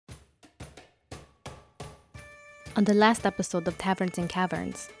On the last episode of Taverns and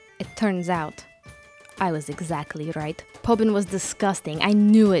Caverns, it turns out I was exactly right. Pobin was disgusting. I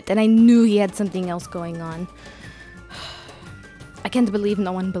knew it, and I knew he had something else going on. I can't believe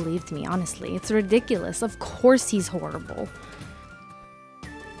no one believed me, honestly. It's ridiculous. Of course he's horrible.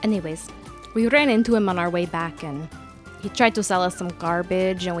 Anyways, we ran into him on our way back, and he tried to sell us some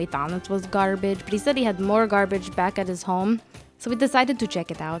garbage, and we thought it was garbage, but he said he had more garbage back at his home, so we decided to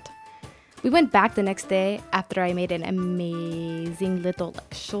check it out. We went back the next day after I made an amazing little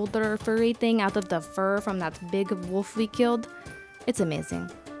shoulder furry thing out of the fur from that big wolf we killed. It's amazing.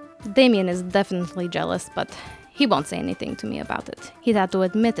 Damien is definitely jealous, but he won't say anything to me about it. He'd have to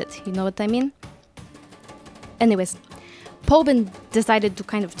admit it, you know what I mean? Anyways, Pobin decided to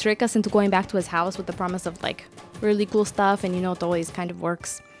kind of trick us into going back to his house with the promise of like really cool stuff, and you know it always kind of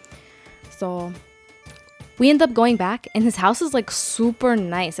works. So we end up going back, and his house is like super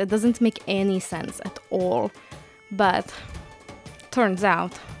nice. It doesn't make any sense at all. But turns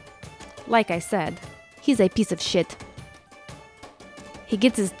out, like I said, he's a piece of shit. He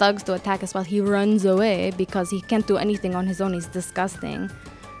gets his thugs to attack us while he runs away because he can't do anything on his own. He's disgusting.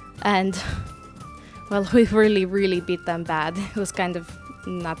 And, well, we really beat them bad. It was kind of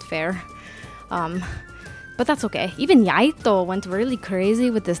not fair. But that's okay. Even Yaito went really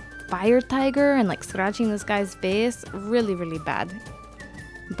crazy with this fire tiger and like scratching this guy's face. Really bad.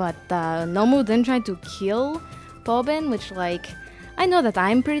 But Nomu then tried to kill Pobin, which like I know that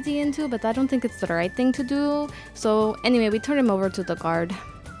I'm pretty into, but I don't think it's the right thing to do. So anyway, we turned him over to the guard.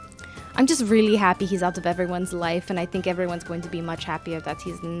 I'm just really happy he's out of everyone's life, and I think everyone's going to be much happier that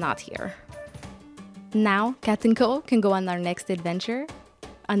he's not here. Now, Cat and Co. can go on our next adventure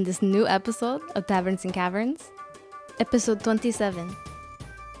on this new episode of Taverns and Caverns. Episode 27.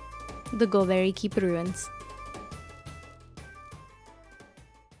 The Goldberry Keep Ruins.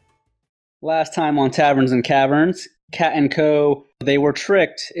 Last time on Taverns and Caverns, Cat and Co., they were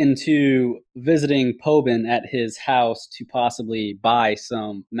tricked into visiting Pobin at his house to possibly buy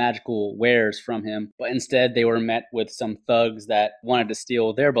some magical wares from him, but instead they were met with some thugs that wanted to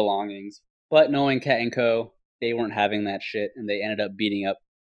steal their belongings. But knowing Cat and Co., they weren't having that shit, and they ended up beating up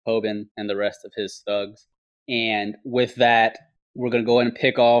Pobin and the rest of his thugs. And with that, we're going to go ahead and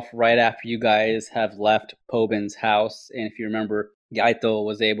pick off right after you guys have left Pobin's house. And if you remember, Yaito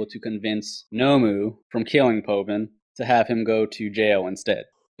was able to convince Nomu from killing Pobin to have him go to jail instead.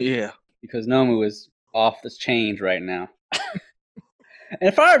 Yeah. Because Nomu is off the chains right now. And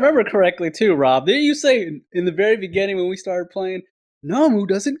if I remember correctly too, Rob, didn't you say in the very beginning when we started playing, Nomu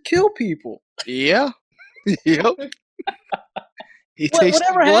doesn't kill people? Yeah. Yep. He tasted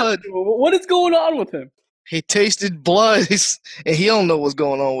Whatever blood. happened to him? What is going on with him? He tasted blood, and he don't know what's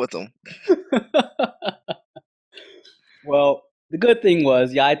going on with him. Well, the good thing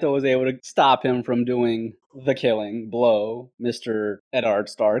was Yaito was able to stop him from doing the killing blow, Mr. Eddard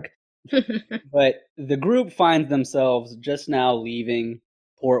Stark. But the group finds themselves just now leaving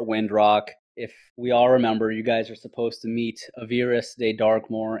Port Windrock. If we all remember, you guys are supposed to meet Avirus de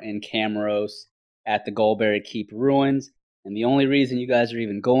Darkmoor and Camaros at the Goldberry Keep ruins. And the only reason you guys are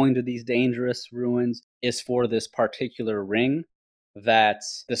even going to these dangerous ruins is for this particular ring that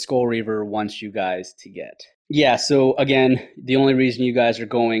the Skull Reaver wants you guys to get. Yeah, so again, the only reason you guys are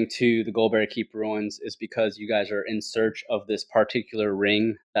going to the Goldberry Keep ruins is because you guys are in search of this particular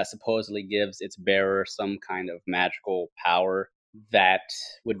ring that supposedly gives its bearer some kind of magical power. That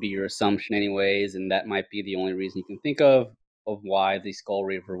would be your assumption anyways, and that might be the only reason you can think of why the Skull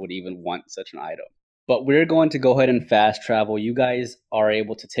Reaver would even want such an item. But we're going to go ahead and fast travel. You guys are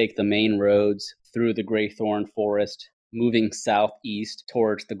able to take the main roads through the Greythorn Forest, moving southeast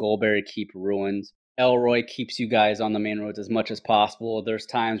towards the Goldberry Keep ruins. Elroy keeps you guys on the main roads as much as possible. There's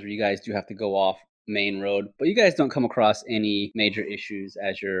times where you guys do have to go off main road, but you guys don't come across any major issues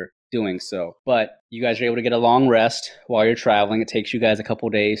as you're doing so. But you guys are able to get a long rest while you're traveling. It takes you guys a couple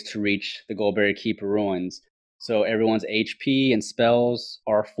days to reach the Goldberry Keep ruins. So everyone's HP and spells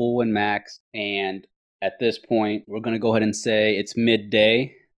are full and maxed, and at this point, we're going to go ahead and say it's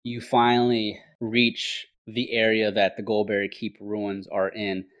midday. You finally reach the area that the Goldberry Keep ruins are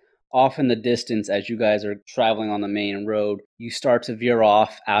in. Off in the distance, as you guys are traveling on the main road, you start to veer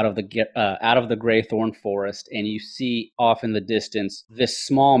off out of the Greythorn Forest, and you see off in the distance this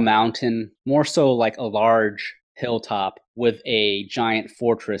small mountain, more so like a large hilltop with a giant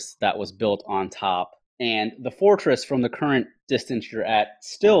fortress that was built on top. And the fortress, from the current distance you're at,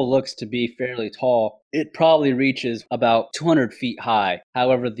 still looks to be fairly tall. It probably reaches about 200 feet high.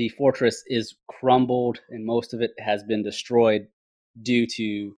 However, the fortress is crumbled and most of it has been destroyed due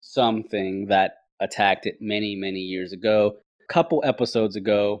to something that attacked it many years ago. A couple episodes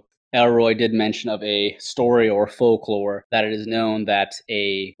ago, Elroy did mention of a story or folklore that it is known that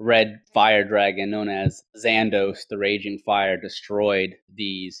a red fire dragon known as Xandos, the Raging Fire, destroyed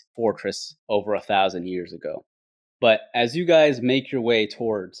these fortress over 1,000 years ago. But as you guys make your way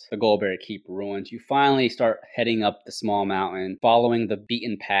towards the Goldberry Keep ruins, you finally start heading up the small mountain, following the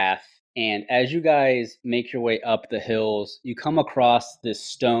beaten path. And as you guys make your way up the hills, you come across this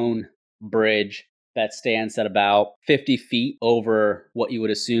stone bridge that stands at about 50 feet over what you would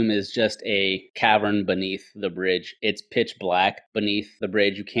assume is just a cavern beneath the bridge. It's pitch black beneath the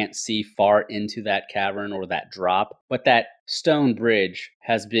bridge. You can't see far into that cavern or that drop, but that stone bridge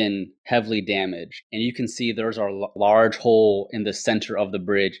has been heavily damaged, and you can see there's a large hole in the center of the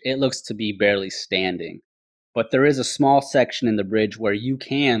bridge. It looks to be barely standing, but there is a small section in the bridge where you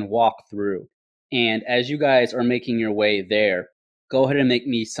can walk through. And as you guys are making your way there, go ahead and make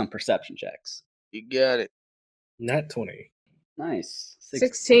me some perception checks. You got it. Not 20. Nice.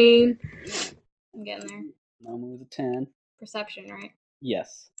 16. I'm getting there. Nomu with a 10. Perception, right?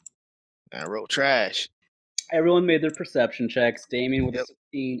 Yes. I wrote trash. Everyone made their perception checks. Damien with Yep. a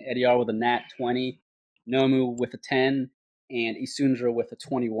 16, Ediar with a nat 20, Nomu with a 10, and Isundra with a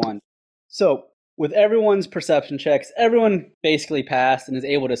 21. So, with everyone's perception checks, everyone basically passed and is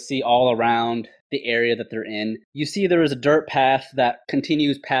able to see all around the area that they're in. You see there is a dirt path that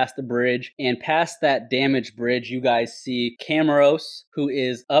continues past the bridge, and past that damaged bridge, you guys see Camaros, who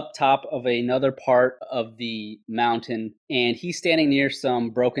is up top of another part of the mountain, and he's standing near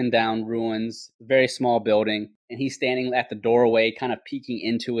some broken down ruins, very small building, and he's standing at the doorway, kind of peeking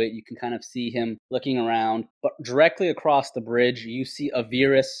into it. You can kind of see him looking around. But directly across the bridge, you see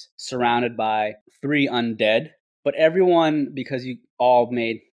Avirus surrounded by 3 undead. But everyone, because you all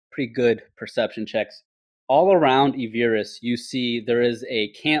made pretty good perception checks, all around Avirus, you see there is a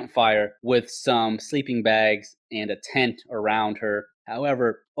campfire with some sleeping bags and a tent around her.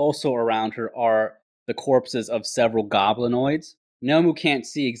 However, also around her are the corpses of several goblinoids. Nomu can't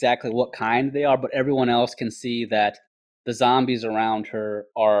see exactly what kind they are, but everyone else can see that the zombies around her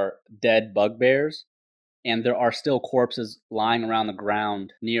are dead bugbears, and there are still corpses lying around the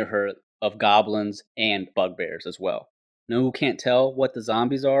ground near her of goblins and bugbears as well. Nomu can't tell what the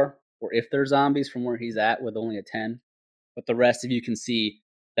zombies are, or if they're zombies from where he's at with only a 10, but the rest of you can see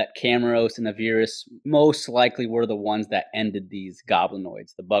that Camaros and Avirus most likely were the ones that ended these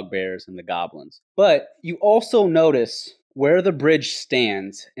goblinoids, the bugbears and the goblins. But you also notice where the bridge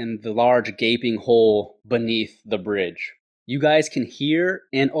stands in the large gaping hole beneath the bridge. You guys can hear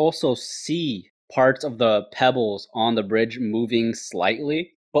and also see parts of the pebbles on the bridge moving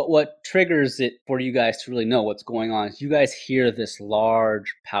slightly. But what triggers it for you guys to really know what's going on is you guys hear this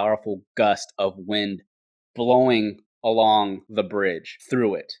large, powerful gust of wind blowing along the bridge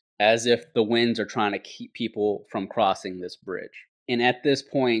through it, as if the winds are trying to keep people from crossing this bridge. And at this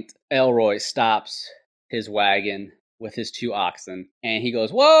point, Elroy stops his wagon with his 2 oxen, and he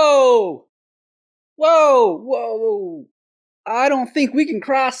goes, "Whoa! Whoa! Whoa! I don't think we can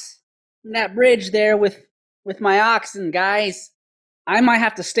cross that bridge there with my oxen, guys. I might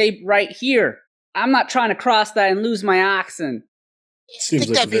have to stay right here. I'm not trying to cross that and lose my oxen." Seems I think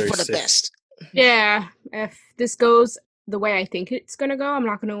like that'd be very for the safe. best. Yeah, if this goes the way I think it's gonna go, I'm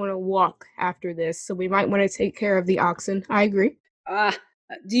not gonna want to walk after this, so we might want to take care of the oxen. I agree.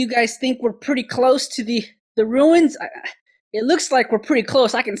 Do you guys think we're pretty close to the ruins? It looks like we're pretty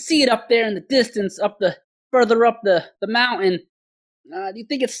close. I can see it up there in the distance, further up the mountain. Do you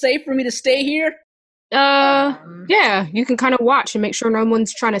think it's safe for me to stay here? Yeah, you can kind of watch and make sure no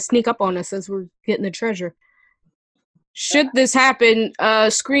one's trying to sneak up on us as we're getting the treasure. Should this happen,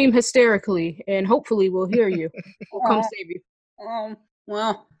 scream hysterically, and hopefully we'll hear you. We'll come save you. All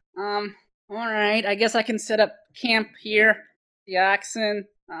right. I guess I can set up camp here. The oxen.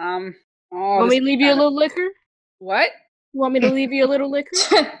 Want me to leave you a little liquor? What? Want me to leave you a little liquor?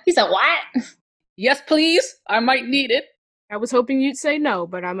 He said, what? Yes, please. I might need it. I was hoping you'd say no,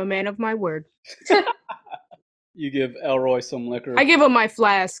 but I'm a man of my word. You give Elroy some liquor. I give him my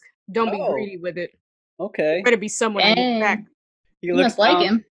flask. Don't be Oh. greedy with it. Okay. Better be someone I get back. He must like down,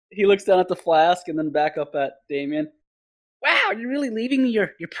 him. He looks down at the flask and then back up at Damien. Wow, you're really leaving me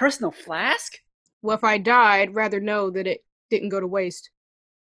your personal flask? Well, if I die, I'd rather know that it didn't go to waste.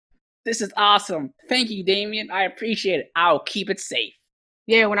 This is awesome. Thank you, Damien. I appreciate it. I'll keep it safe.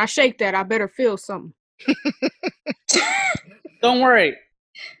 Yeah, when I shake that, I better feel something. Don't worry.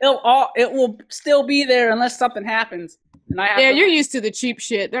 It will still be there unless something happens. And Yeah, you're used to the cheap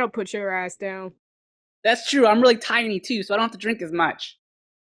shit. That'll put your ass down. That's true. I'm really tiny too, so I don't have to drink as much.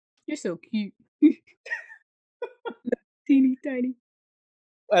 You're so cute. Teeny tiny.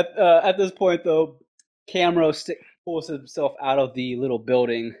 At this point, though, Camro pulls himself out of the little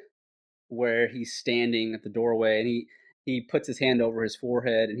building where he's standing at the doorway, and he puts his hand over his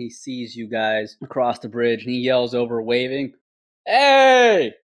forehead, and he sees you guys across the bridge, and he yells over, waving,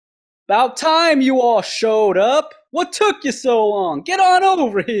 "Hey! About time you all showed up! What took you so long? Get on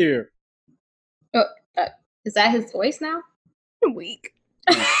over here!" Oh, is that his voice now? Weak.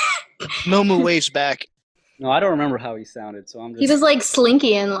 Nomu waves back. No, I don't remember how he sounded, so I'm just... He was like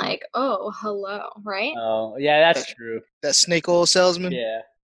slinky and like, oh, hello, right? Oh, yeah, that's true. That snake oil salesman?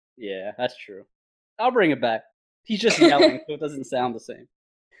 Yeah, that's true. I'll bring it back. He's just yelling, so it doesn't sound the same.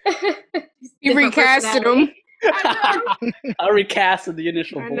 You Different recasted him. I recasted the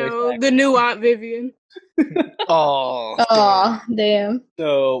initial I voice. know, the new Aunt Vivian. Oh. Oh, damn.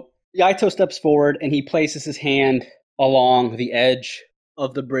 So Yaito steps forward and he places his hand along the edge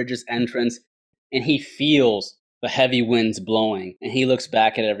of the bridge's entrance, and he feels the heavy winds blowing, and he looks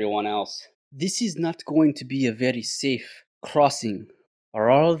back at everyone else. This is not going to be a very safe crossing. Are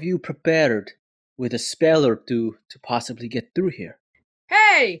all of you prepared with a spell or two to possibly get through here?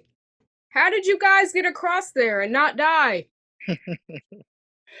 Hey! How did you guys get across there and not die?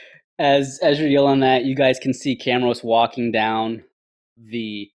 As you're yelling that, you guys can see Camros walking down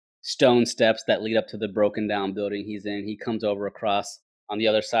the stone steps that lead up to the broken down building he's in. He comes over across on the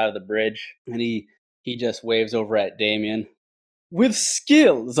other side of the bridge, and he just waves over at Damien. With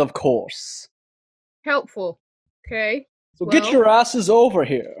skills, of course. Helpful. Okay. So get your asses over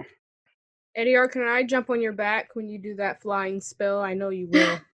here. Ediar, can I jump on your back when you do that flying spell? I know you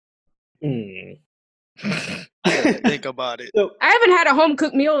will. Think about it. So I haven't had a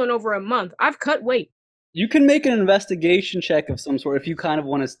home-cooked meal in over a month. I've cut weight. you can make an investigation check of some sort if you kind of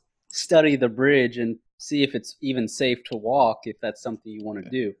want to study the bridge and see if it's even safe to walk, if that's something you want to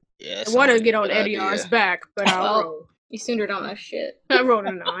do. Yeah, I want to get on Ediar's back, but I'll Well, roll. you soon don't know shit. I rolled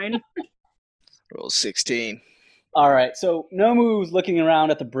a 9. Roll 16. All right, so Nomu's looking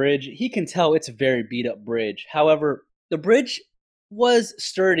around at the bridge. He can tell it's a very beat up bridge. However, the bridge was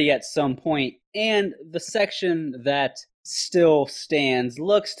sturdy at some point, and the section that still stands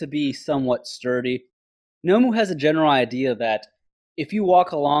looks to be somewhat sturdy. Nomu has a general idea that if you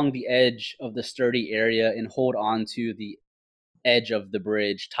walk along the edge of the sturdy area and hold onto the edge of the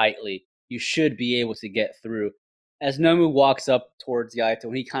bridge tightly, you should be able to get through. As Nomu walks up towards Yaito,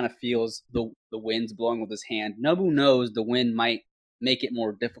 and he kind of feels the winds blowing with his hand, Nomu knows the wind might make it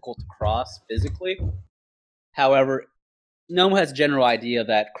more difficult to cross physically. However, Nomu has a general idea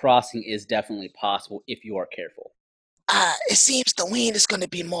that crossing is definitely possible if you are careful. It seems the wind is going to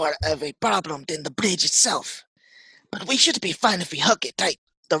be more of a problem than the bridge itself. But we should be fine if we hug it tight.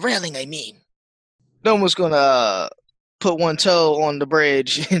 The railing, I mean. Nomu's gonna put one toe on the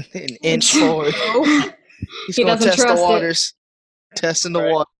bridge and inch forward. He's He gonna doesn't test the trust it. waters. Testing the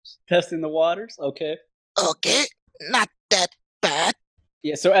Right. water. Testing the waters? Okay. Okay, not that bad.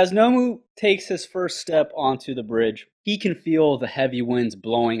 Yeah, so as Nomu takes his first step onto the bridge, he can feel the heavy winds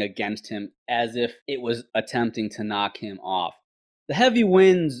blowing against him as if it was attempting to knock him off. The heavy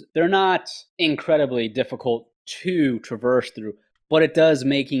winds, they're not incredibly difficult to traverse through, but it does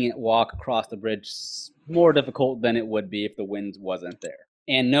making it walk across the bridge more difficult than it would be if the wind wasn't there.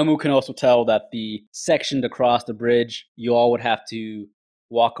 And Nomu can also tell that the section to cross the bridge, you all would have to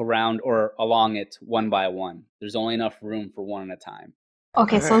walk around or along it one by one. There's only enough room for one at a time.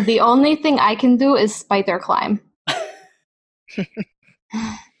 Okay, so the only thing I can do is spider climb.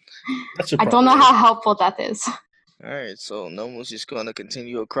 That's I don't know how helpful that is. Alright, so Nomu's just gonna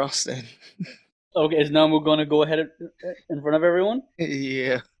continue across then. Okay, is Nomu going to go ahead in front of everyone?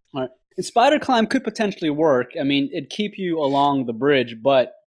 Yeah. All right. And spider climb could potentially work. I mean, it'd keep you along the bridge,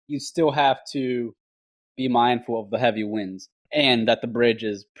 but you still have to be mindful of the heavy winds and that the bridge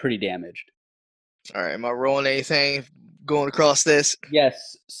is pretty damaged. Alright, am I rolling anything going across this?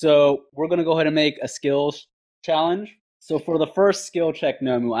 Yes, so we're going to go ahead and make a skills challenge. So for the first skill check,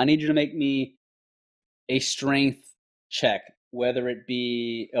 Nomu, I need you to make me a strength check, whether it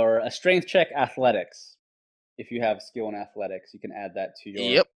be, or a strength check athletics. If you have skill in athletics, you can add that to your...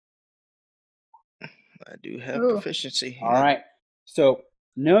 Yep. I do have Ooh. proficiency. All right. So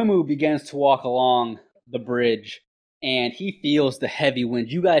Nomu begins to walk along the bridge, and he feels the heavy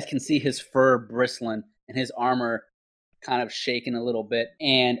wind. You guys can see his fur bristling and his armor kind of shaking a little bit.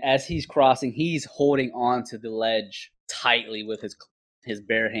 And as he's crossing, he's holding on to the ledge tightly with his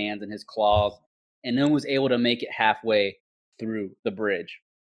bare hands and his claws. And Nomu's able to make it halfway through the bridge.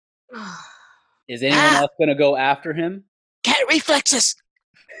 Is anyone else going to go after him? Cat reflexes.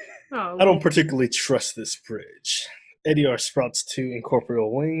 Oh, I don't particularly trust this bridge. Ediar sprouts 2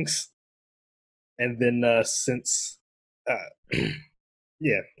 incorporeal wings. And then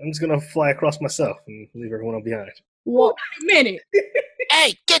yeah, I'm just going to fly across myself and leave everyone behind. Wait a minute.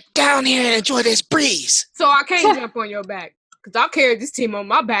 Hey, get down here and enjoy this breeze. So I can't jump on your back. Because I've carried this team on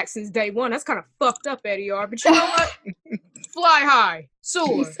my back since day one. That's kind of fucked up, Eddie R. But you know what? Fly high. Soar.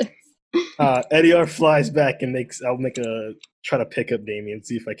 Jesus. Eddie R flies back and I'll try to pick up Damien,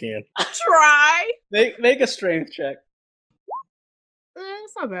 see if I can. Try. Make a strength check.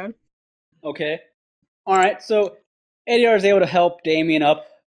 It's not bad. Okay. All right. So Eddie R is able to help Damien up.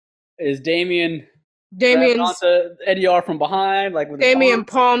 Is Damien Damien's onto Eddie R from behind, like with his Damien arms?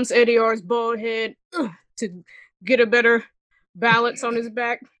 palms Eddie R's bald head to get a better balance on his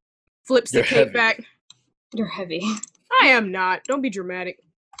back. Flips You're the cape heavy. back. You're heavy. I am not. Don't be dramatic.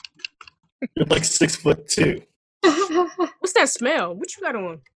 You're like 6'2". What's that smell? What you got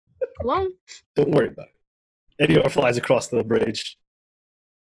on? Cologne? Don't worry about it. Eddie R flies across the bridge.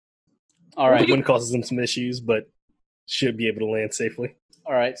 All right. The wind causes him some issues, but should be able to land safely.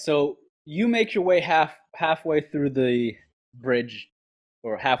 All right. So you make your way halfway through the bridge,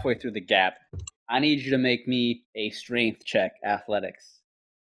 or halfway through the gap. I need you to make me a strength check, athletics.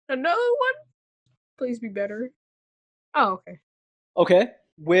 Another one? Please be better. Oh, okay. Okay.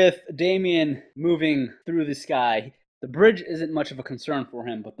 With Damien moving through the sky, the bridge isn't much of a concern for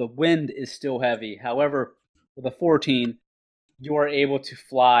him, but the wind is still heavy. However, with a 14, you are able to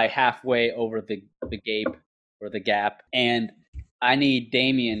fly halfway over the gape or the gap, and I need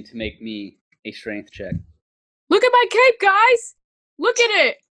Damien to make me a strength check. Look at my cape, guys! Look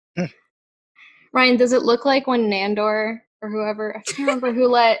at it! Ryan, does it look like when Nandor or whoever, I can't remember who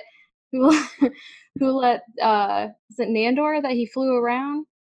let is it Nandor that he flew around?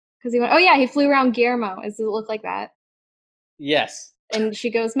 Because he went, oh yeah, he flew around Guillermo. Does it look like that? Yes. And she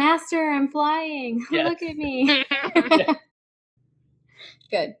goes, Master, I'm flying. Yes. Look at me.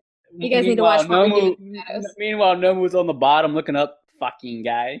 Good. You guys need to watch what we do in the shadows. Meanwhile, Nomu's on the bottom looking up. Fucking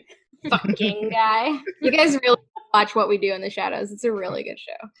guy. Fucking guy. You guys really watch what we do in the shadows. It's a really good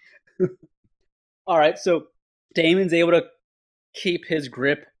show. All right, so Damon's able to keep his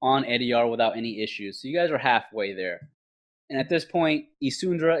grip on Eddie R without any issues. So you guys are halfway there. And at this point,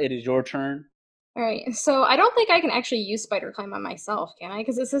 Isundra, it is your turn. All right. So I don't think I can actually use spider climb on myself, can I?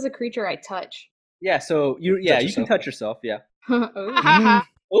 Because this is a creature I touch. Yeah, so you can yourself. touch yourself, yeah. Oh.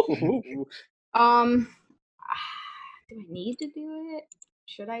 Ooh. Do I need to do it?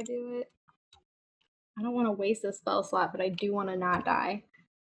 Should I do it? I don't want to waste a spell slot, but I do want to not die.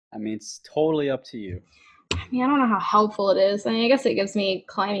 I mean, it's totally up to you. I mean, I don't know how helpful it is. I mean, I guess it gives me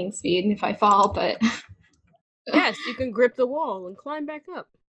climbing speed if I fall, but Yes, you can grip the wall and climb back up.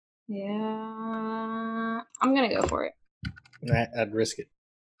 yeah, I'm gonna go for it. I'd risk it.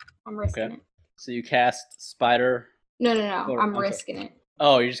 I'm risking Okay. it. So you cast Spider. No, Oh, I'm okay. risking it.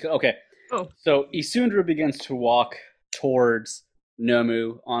 Oh, you're just okay. Oh. So Isundra begins to walk towards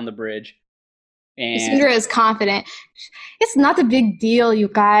Nomu on the bridge. And Isundra is confident. It's not a big deal, you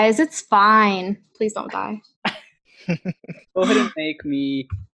guys. It's fine. Please don't die. go ahead and make me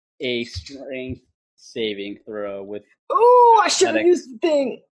a strength saving throw with Oh, I should have Athletics. used the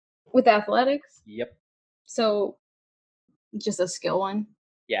thing with athletics. yep. So, just a skill one.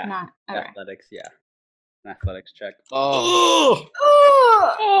 Yeah. Not okay. Athletics, yeah. An athletics check. Oh,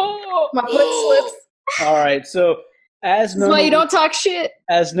 Oh, my foot slips. All right. So as This is why you Nomu, don't talk shit.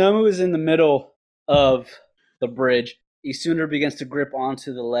 as Nomu is in the middle of the bridge, Isundra begins to grip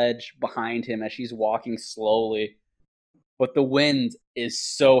onto the ledge behind him as she's walking slowly. But the wind is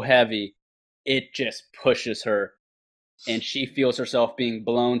so heavy, it just pushes her, and she feels herself being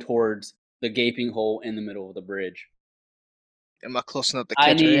blown towards the gaping hole in the middle of the bridge. am I close enough to I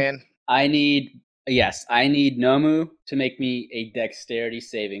catch her need- hand? I need Nomu to make me a dexterity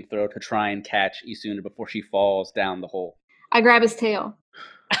saving throw to try and catch Isundra before she falls down the hole. I grab his tail.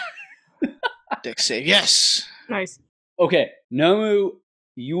 Dex save. Yes. Nice. Okay, Nomu,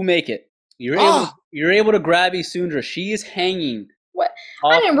 you make it. You're able to grab Isundra. She is hanging. What?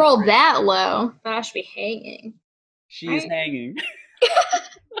 off I didn't the roll bridge. that low. That I should be hanging. She is right? hanging.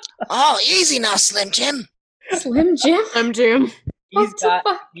 Oh, easy now, Slim Jim. Slim Jim? Jim. He's What the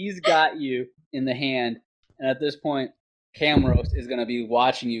fuck? he's got you in the hand, and at this point, Camrose is gonna be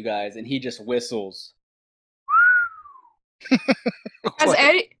watching you guys, and he just whistles.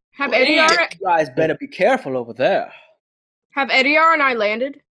 Have Eddie R You guys better be careful over there. and I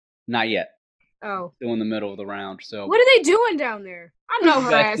landed? Not yet. Oh. Still in the middle of the round. So What are they doing down there? I know you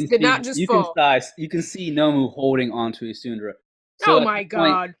her guys ass can did see- not just you fall. you can see Nomu holding onto Isundra. So Oh at my this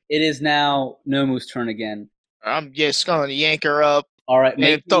point, god. it is now Nomu's turn again. I'm just gonna yank her up All right, and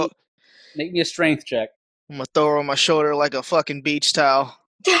make me a strength check. I'm gonna throw her on my shoulder like a fucking beach towel.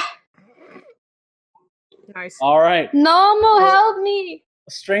 Nice. All right, Nomu, help me.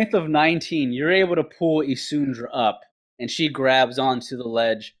 strength of 19. You're able to pull Isundra up, and she grabs onto the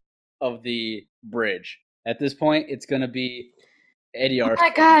ledge of the bridge. At this point, it's going to be Eddie Oh R. my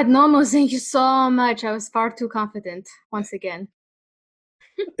god, Nomo, thank you so much. I was far too confident once again.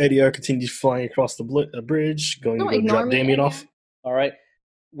 Eddie R continues flying across the bridge, going Don't to go ignore drop me, Damien Eddie off. All right.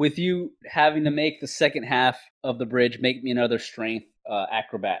 With you having to make the second half of the bridge, make me another strength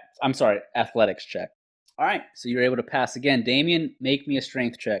athletics check. All right. So you're able to pass again. Damien, make me a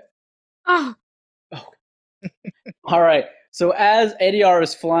strength check. Oh, All right. So as Eddie R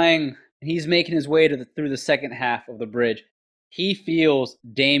is flying, he's making his way through the second half of the bridge. He feels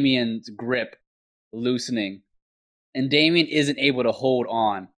Damien's grip loosening, and Damien isn't able to hold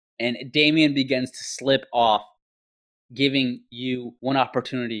on. And Damien begins to slip off, giving you one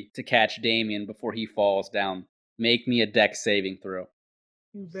opportunity to catch Damien before he falls down. Make me a dex saving throw.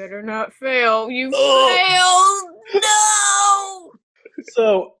 you better not fail. You failed. No.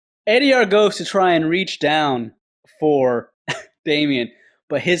 So Eddie R goes to try and reach down for Damien,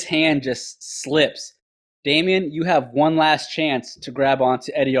 but his hand just slips. Damien, you have one last chance to grab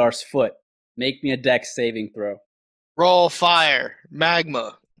onto Eddie R's foot. Make me a dex saving throw. Roll fire,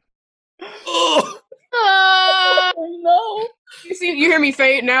 magma. Oh! Ah! Oh You hear me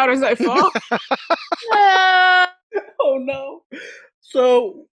fainting out as I fall. no! Oh no!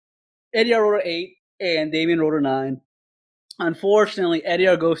 So Eddie R rolled an 8 and Damien rolled a 9. Unfortunately, Eddie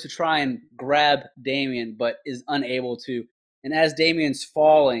R goes to try and grab Damien, but is unable to. And as Damien's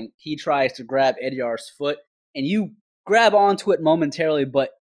falling, he tries to grab Eddie R's foot, and you grab onto it momentarily,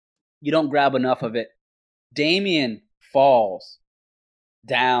 but you don't grab enough of it. Damien falls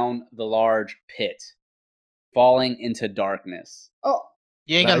down the large pit, falling into darkness. Oh,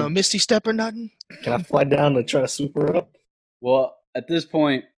 You ain't got Right. no Misty Step or nothing? Can I fly down and try to swoop her up? Well, at this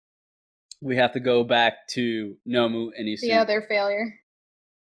point, we have to go back to Nomu and Isu. the other failure.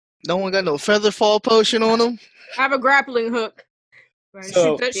 No one got no feather fall potion on them? I have a grappling hook.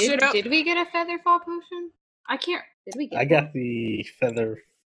 So- Shoot that shit up. Did we get a feather fall potion? I can't. Did we get I got the feather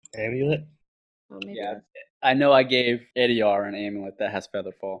amulet. Oh, maybe Yeah, that's- I know I gave Eddie R an amulet that has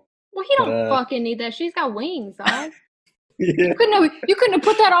Featherfall. Well, he don't But, fucking need that. She's got wings, dog. Yeah, You couldn't have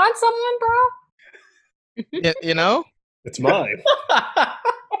put that on someone, bro. You know? it's mine.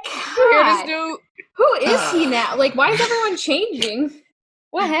 Hear this God. dude? Who is he now? Like, why is everyone changing?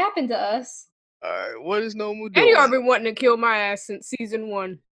 What happened to us? Alright, what is Nomu Eddie doing? R been wanting to kill my ass since season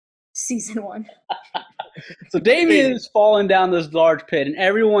 1. Season 1. So Damien is falling down this large pit, and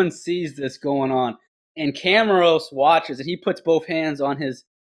everyone sees this going on. And Camaros watches, and he puts both hands on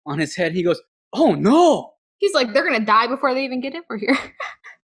his head. He goes, "Oh no!" He's like, they're gonna die before they even get over here.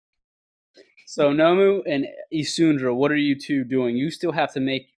 So Nomu and Isundra, what are you two doing? You still have to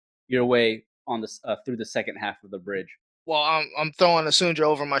make your way on this through the second half of the bridge. Well, I'm throwing Asundra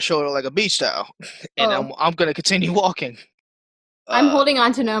over my shoulder like a beach towel. And Oh. I'm gonna continue walking. I'm Uh, holding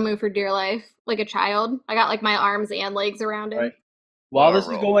on to Nomu for dear life, like a child. I got like my arms and legs around him. Right. While this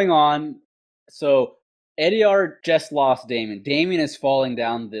is Roll. going on, so Eddie R just lost Damien. Damien is falling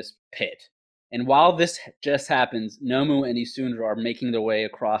down this pit. And while this just happens, Nomu and Isundra are making their way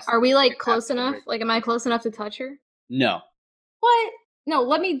across. Are we like the close second half enough? of the Like, am I close enough to touch her? bridge. No. What? No,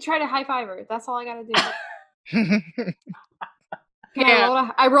 let me try to high five her. That's all I gotta do.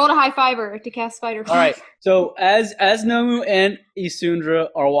 Yeah. I rolled a high fiver to cast Spider All right. Climb. So as Nomu and Isundra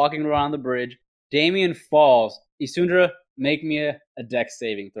are walking around the bridge, Damien falls. Isundra, make me a dex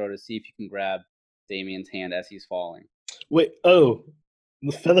saving throw to see if you can grab Damien's hand as he's falling. Wait, oh,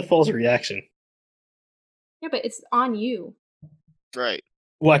 the feather fall's a reaction. Yeah, but it's on you. right.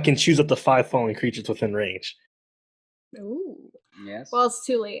 Well, I can choose up to 5 falling creatures within range. Ooh. Yes. Well, it's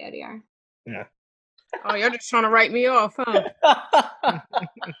too late, Eddie R. Oh, y'all just trying to write me off, huh?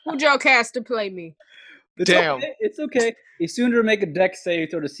 Who'd y'all cast to play me? It's Damn. Okay. It's okay. Isundra, make a dex saving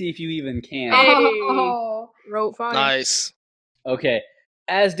throw to see if you even can. Hey. Oh. Wrote fine. Nice. Okay.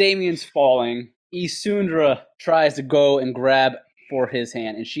 As Damien's falling, Isundra tries to go and grab for his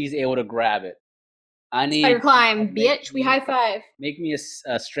hand, and she's able to grab it. I need Spider Climb, make bitch. We me- high five. Make me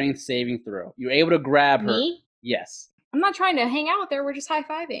a strength saving throw. You're able to grab her. Me? Yes. I'm not trying to hang out with her. We're just high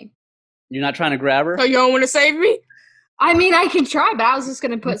fiving. You're not trying to grab her? So you don't want to save me? I mean, I could try, but I was just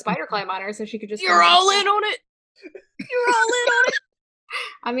gonna put Spider Climb on her so she could just. You're all in on it. You're all in on it.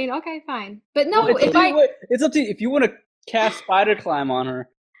 I mean, okay, fine. But no, Well, if I. it's up to you. If you want to cast Spider Climb on her,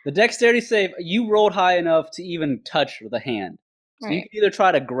 the dexterity save, you rolled high enough to even touch the hand. So you Right. can either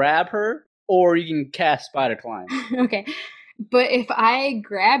try to grab her or you can cast Spider Climb. Okay. But if I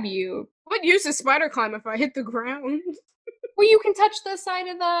grab you, What use is spider climb if I hit the ground? well, you can touch the side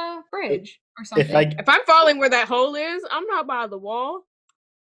of the bridge or something. If I If I'm falling where that hole is, I'm not by the wall.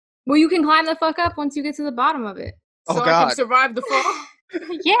 Well, you can climb the fuck up once you get to the bottom of it. Oh, so I God. can survive the fall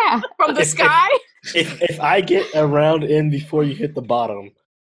Yeah. from the If- sky. If I get a round in before you hit the bottom,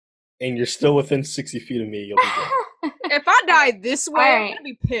 and you're still within 60 feet of me, you'll be dead. If I die this way, I'm Alright. gonna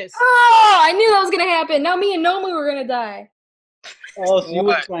be pissed. Oh, I knew that was gonna happen. Now me and Nomu were gonna die. Oh, so you would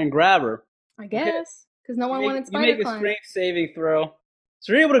What? try and grab her. I guess. Because no one wanted You spider make a climb. strength saving throw.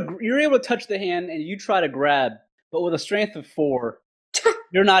 So you're able to touch the hand and you try to grab, but with a strength of 4,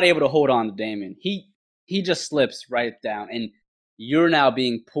 you're not able to hold on to Damien. He just slips right down, and you're now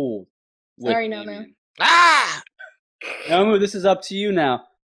being pulled. With Sorry, Nomu. Damien. Ah! Nomu, this is up to you now.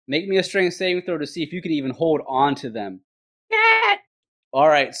 Make me a strength saving throw to see if you can even hold on to them. All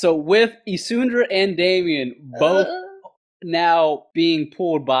right. So with Isundra and Damien both now being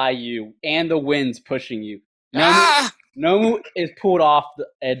pulled by you, and the wind's pushing you, Ah! Nomu is pulled off the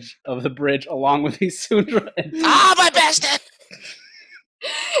edge of the bridge along with Isundra and Ah, my bastard!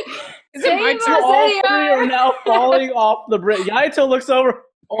 Is it my Save turn? us, all Eddie, three are now falling off the bridge. Yaito looks over.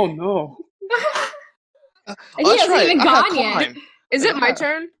 Oh no! Oh, He that's hasn't right. even I have gone yet. climb. Is it my Yeah.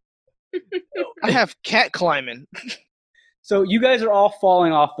 turn? I have cat climbing. So you guys are all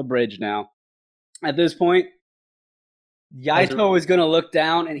falling off the bridge now. At this point, Yaito is going to look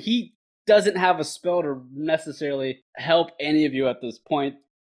down, and he doesn't have a spell to necessarily help any of you at this point.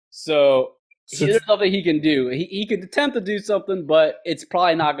 So Since- there's nothing he can do. He could attempt to do something, but it's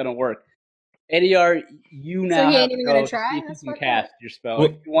probably not going to work. Ediar, you now he have ain't to even go gonna to try? see if you That's can fucked cast up. your spell, Well,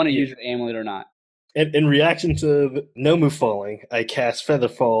 if you want to yeah. use your amulet or not. In reaction to the Nomu falling, I cast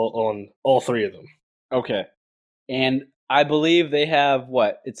Featherfall on all 3 of them. Okay. And I believe they have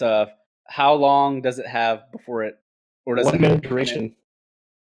what? It's a how long does it have before it, or does 1 it minute duration.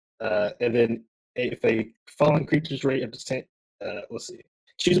 And then if a fallen creature's rate of descent, let's see.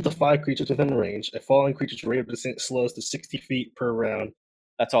 Choose up to 5 creatures within the range. A fallen creature's rate of descent slows to 60 feet per round.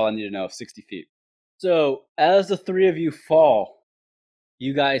 That's all I need to know. 60 feet. So as the 3 of you fall,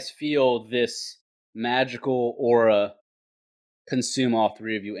 you guys feel this magical aura consume all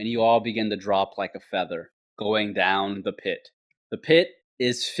 3 of you, and you all begin to drop like a feather, going down the pit. The pit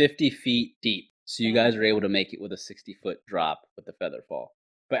is 50 feet deep, so you guys are able to make it with a 60-foot drop with the feather fall.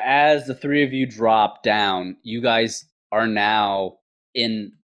 But as the 3 of you drop down, you guys are now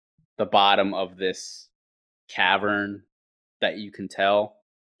in the bottom of this cavern that you can tell.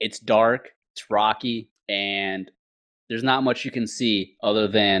 It's dark, it's rocky, and there's not much you can see other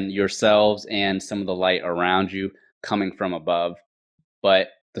than yourselves and some of the light around you coming from above. But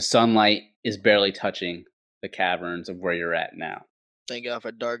the sunlight is barely touching the caverns of where you're at now. Thank God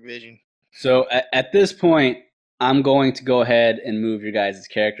for dark vision. So at this point, I'm going to go ahead and move your guys'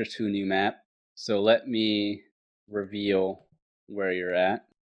 characters to a new map. So let me reveal where you're at.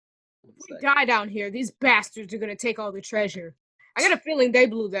 One We second. die down here. These bastards are gonna take all the treasure. I got a feeling they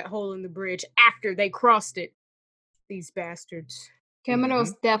blew that hole in the bridge after they crossed it. These bastards.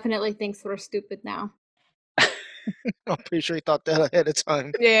 Camaros definitely thinks we're stupid now. I'm pretty sure he thought that ahead of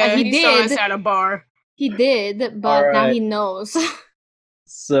time. Yeah, he he saw us did. at a bar. He did, but now Alright. he knows.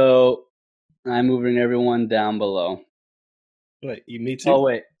 So I'm moving everyone down below. Wait, you me too? Oh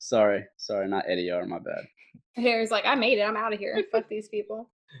wait, sorry, not Eddie R. My bad. Harry's like, I made it. I'm out of here. Fuck these people.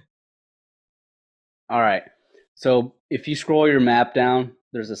 All right. So if you scroll your map down,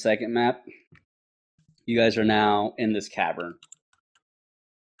 there's a second map. You guys are now in this cavern.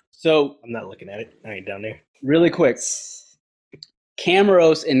 So I'm not looking at it. I ain't down there. really quick,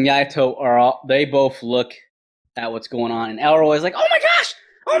 Camaros and Yaito they both look at what's going on, and Elroy is like, oh my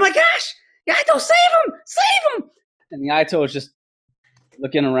gosh, Yaito, save him! And Yaito is just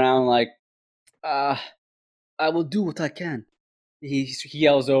looking around like, I will do what I can. He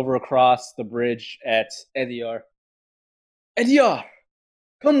yells over across the bridge at Ediar. Ediar,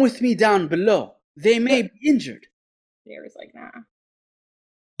 come with me down below. They may be injured. Harry's like, nah.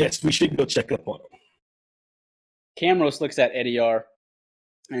 Yes, we should go check up on them. Camros looks at Ediar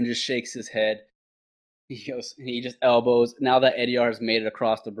and just shakes his head. He just elbows. Now that Ediar has made it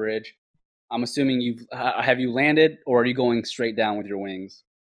across the bridge, I'm assuming have you landed, or are you going straight down with your wings?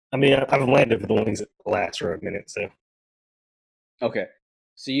 I mean, I've landed with the wings that last for a minute, so. Okay,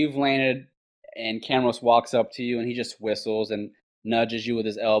 so you've landed, and Camros walks up to you, and he just whistles and nudges you with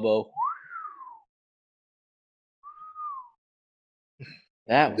his elbow.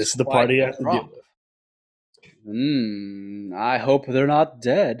 That was This is the quite party I a have to drop. deal with. I hope they're not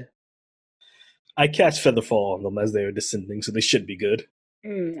dead. I cast Featherfall on them as they are descending, so they should be good.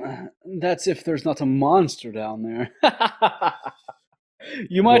 That's if there's not a monster down there.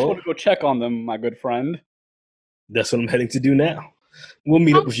 You might Well- want to go check on them, my good friend. That's what I'm heading to do now. We'll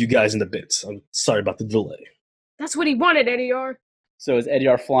meet up with you guys in a bit. I'm sorry about the delay. That's what he wanted, Eddie R. So is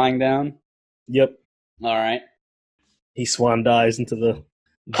Ediar flying down? Yep. All right. He swan dives into the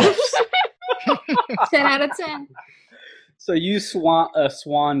depths. 10 out of 10. So you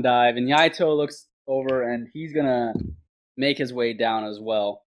swan dive, and Yaito looks over, and he's gonna make his way down as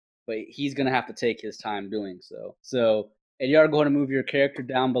well, but he's gonna have to take his time doing so. So, Edyar, go ahead and move your character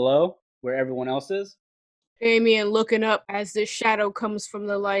down below where everyone else is. Damien looking up as this shadow comes from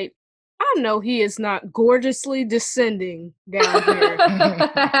the light. I know he is not gorgeously descending down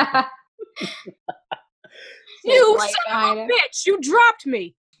here. You Light son of behind a him. bitch! You dropped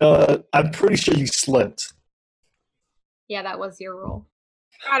me! I'm pretty sure you slipped. Yeah, that was your roll.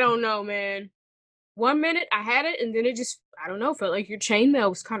 I don't know, man. 1 minute I had it, and then it just, I don't know, felt like your chainmail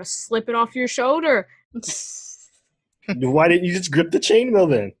was kind of slipping off your shoulder. Why didn't you just grip the chainmail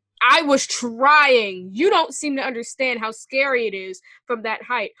then? I was trying. You don't seem to understand how scary it is from that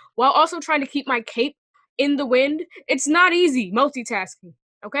height, while also trying to keep my cape in the wind. It's not easy multitasking,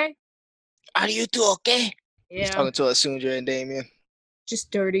 okay? Are you two okay? He's Yeah, talking to Asundra and Damien.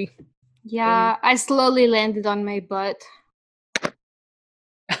 just dirty. Yeah, I slowly landed on my butt.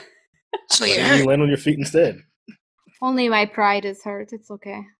 So Why you didn't you hurt? land on your feet instead? Only my pride is hurt. It's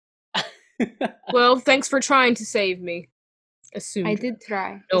okay. Well, thanks for trying to save me. Assumed. I did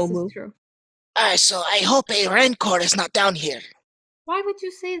try. No This move. is true. Alright, so I hope a Rancor is not down here. Why would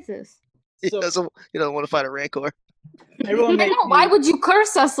you say this? He So- doesn't want to fight a Rancor. Everyone, I make know. Why me- would you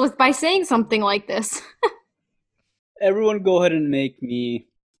curse us by saying something like this? everyone go ahead and make me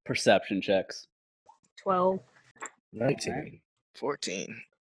perception checks. 12. 19. 14.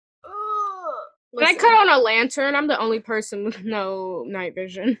 Can I cut on a lantern? I'm the only person with no night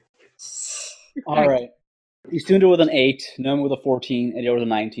vision. All right. Isundra with an 8, Noma with a 14, Edyar with a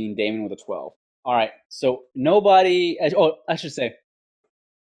 19, Damon with a 12. All right. So nobody. I should say,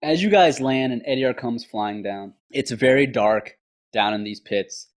 as you guys land and Edyar comes flying down, it's very dark down in these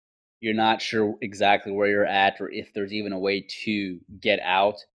pits. You're not sure exactly where you're at or if there's even a way to get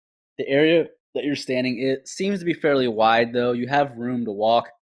out. The area that you're standing, it seems to be fairly wide, though. You have room to walk,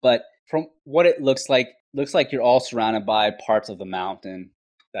 but from what it looks like you're all surrounded by parts of the mountain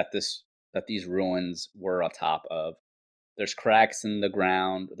that these ruins were atop of. There's cracks in the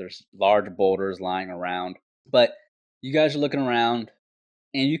ground. There's large boulders lying around. But you guys are looking around,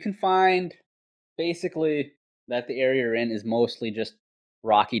 and you can find basically that the area you're in is mostly just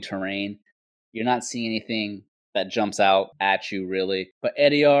rocky terrain. You're not seeing anything that jumps out at you, really. But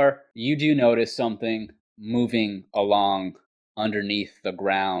Edyar, you do notice something moving along underneath the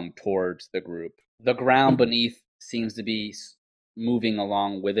ground towards the group. The ground beneath seems to be moving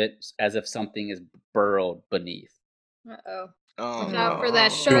along with it as if something is burrowed beneath. Uh-oh. Oh, Watch out for that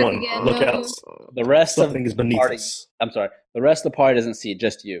no. shark Everyone, again. look no. out. The rest Something of is beneath party- us. I'm sorry. The rest of the party doesn't see it,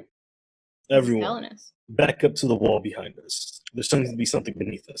 just you. He's Everyone, telling us. back up to the wall behind us. There's going to be something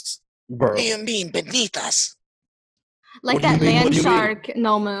beneath us. Burrow. What do you mean beneath us? Like What do you that mean? What land do you mean? shark,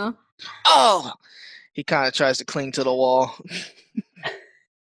 Nomu. Oh, He kind of tries to cling to the wall.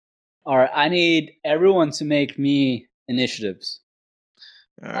 All right, I need everyone to make me initiatives.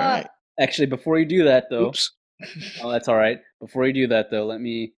 All right. Actually, before you do that, though, Oops. oh, that's all right. Before you do that, though, let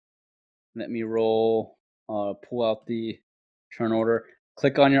me roll. Pull out the turn order.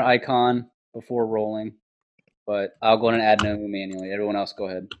 Click on your icon before rolling. But I'll go ahead and add Nomu manually. Everyone else, go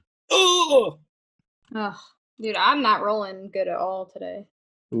ahead. Oh! Ugh. Dude, I'm not rolling good at all today.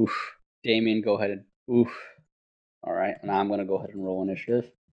 Oof. Damien, go ahead. Oof. All right, and I'm gonna go ahead and roll initiative.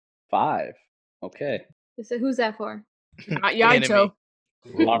 5. Okay. So who's that for? Not Enemy. Yaito.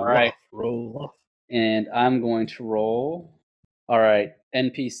 All right. Roll off. And I'm going to roll. All right.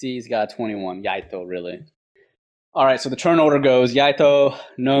 NPC's got 21. Yaito, really. All right. So the turn order goes Yaito,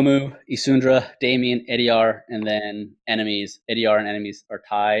 Nomu, Isundra, Damien, Edyar, and then enemies. Edyar and enemies are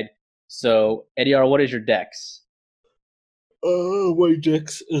tied. So, Edyar, what is your dex? White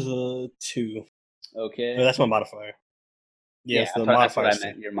Dex is a 2. Okay. No, that's my modifier. Yes, the that's what I modifier.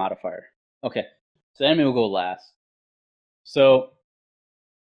 meant. Your modifier. Okay. So, enemy will go last. So,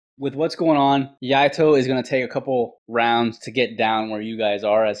 with what's going on, Yaito is going to take a couple rounds to get down where you guys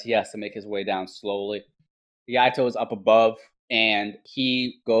are, as he has to make his way down slowly. Yaito is up above, and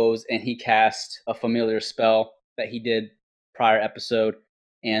he goes and he casts a familiar spell that he did prior episode,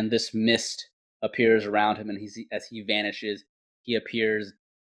 and this mist appears around him, and as he vanishes, he appears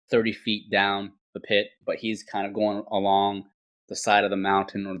 30 feet down the pit, but he's kind of going along the side of the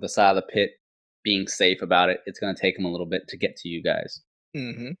mountain or the side of the pit, being safe about it. It's going to take him a little bit to get to you guys.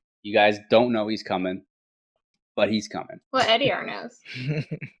 Mm-hmm. You guys don't know he's coming, but he's coming. Well, Edyar knows.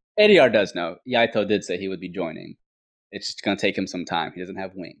 Edyar does know. Yaito did say he would be joining. It's just going to take him some time. He doesn't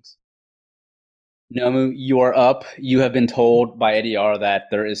have wings. Nomu, you are up. You have been told by Edyar that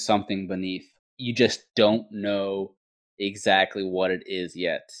there is something beneath. You just don't know exactly what it is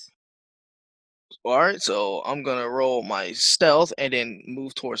yet. All right, so I'm gonna roll my stealth and then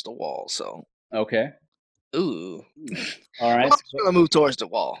move towards the wall. So, Okay. ooh. All right. Well, I'm just gonna move towards the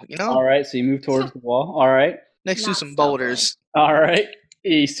wall. All right. So you move towards the wall. All right. Next to Not some stealthily. boulders. All right.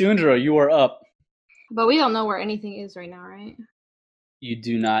 Sundra, you are up. But we don't know where anything is right now, right? You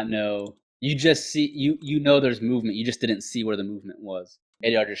do not know. You just see you know there's movement. You just didn't see where the movement was.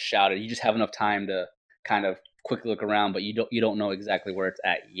 Ediar just shouted. You just have enough time to kind of quickly look around, but you don't know exactly where it's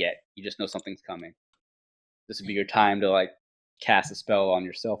at yet. You just know something's coming. This would be your time to like cast a spell on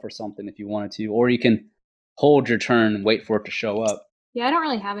yourself or something if you wanted to, or you can hold your turn and wait for it to show up. Yeah, I don't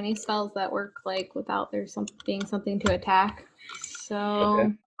really have any spells that work like without there being something to attack. So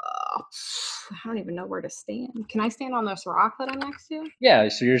Okay. I don't even know where to stand. Can I stand on this rock that I'm next to? Yeah,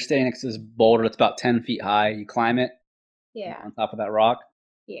 so you're standing next to this boulder that's about 10 feet high. You climb it Yeah. on top of that rock.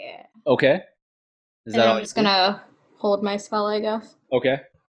 Yeah. Okay. Is And that all I'm you just do? gonna hold my spell, I guess. Okay.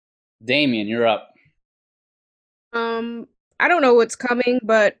 Damien, you're up. I don't know what's coming,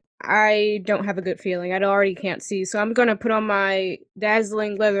 but I don't have a good feeling. I already can't see, so I'm gonna put on my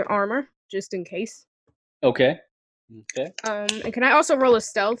dazzling leather armor just in case. Okay. Okay. And can I also roll a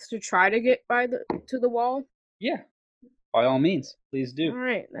stealth to try to get to the wall? Yeah. By all means, please All do.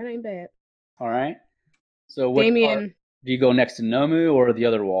 right, that ain't bad. All right. So what part? Damien, Do you go next to Nomu or the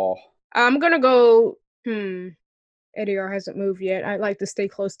other wall? I'm gonna go. Ediar hasn't moved yet. I'd like to stay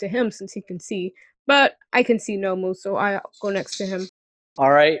close to him since he can see, but I can see Nomu, so I'll go next to him.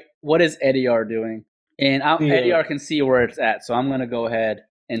 All right. What is Ediar doing? And Yeah. Ediar can see where it's at, so I'm going to go ahead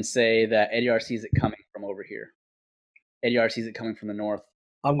and say that Ediar sees it coming from over here. Ediar sees it coming from the north.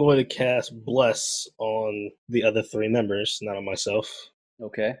 I'm going to cast Bless on the other 3 members, not on myself.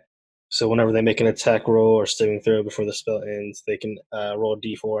 Okay. So whenever they make an attack roll or saving throw before the spell ends, they can roll a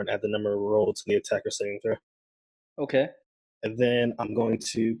d4 and add the number rolled to the attack or saving throw. Okay. And then I'm going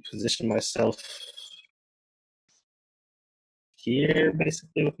to position myself here,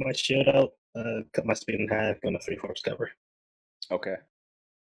 basically, with my shield out, cut my speed in half, go into 3/4 cover. Okay.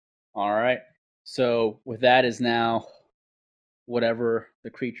 All right. So with that is now whatever the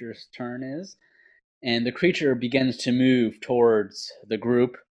creature's turn is. And the creature begins to move towards the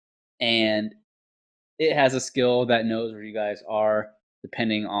group. And it has a skill that knows where you guys are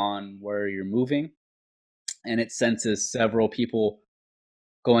depending on where you're moving. And it senses several people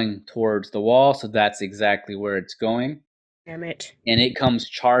going towards the wall. So that's exactly where it's going. Damn it. And it comes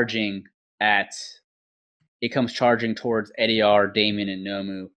charging towards Ediar, Damien, and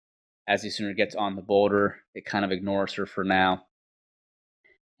Nomu. As the sooner gets on the boulder, it kind of ignores her for now.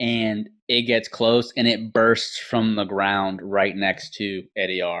 And it gets close and it bursts from the ground right next to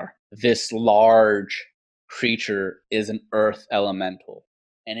Ediar. This large creature is an earth elemental,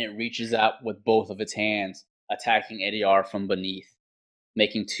 and it reaches out with both of its hands, attacking Ediar from beneath,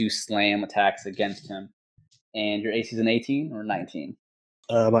 making 2 slam attacks against him. And your AC is an 18 or 19?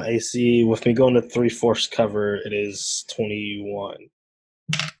 My AC, with me going to 3/4 cover, it is 21.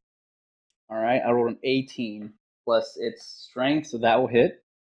 All right, I rolled an 18 plus its strength, so that will hit.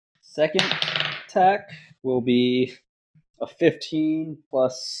 Second attack will be a 15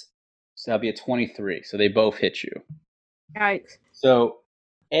 plus, so that'll be a 23. So they both hit you. Yikes. So,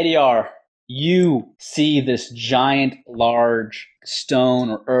 Ediar, you see this giant, large stone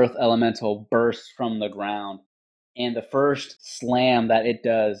or earth elemental burst from the ground. And the first slam that it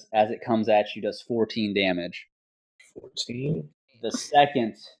does as it comes at you does 14 damage. 14. The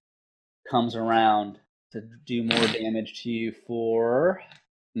second comes around to do more damage to you for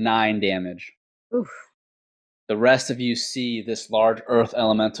 9 damage. Oof. The rest of you see this large earth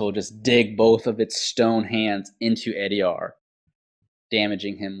elemental just dig both of its stone hands into Ediar,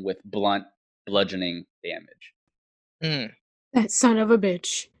 damaging him with blunt, bludgeoning damage. That son of a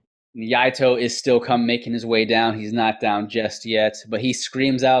bitch. Yaito is still making his way down. He's not down just yet, but he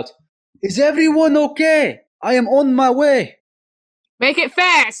screams out, "Is everyone okay? I am on my way." Make it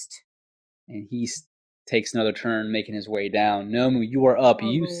fast! And he takes another turn, making his way down. Nomu, you are up.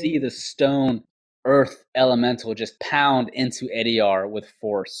 You see the stone earth elemental just pound into Ediar with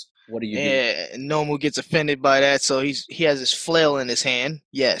force. What do you do? And Nomu gets offended by that, so he has his flail in his hand.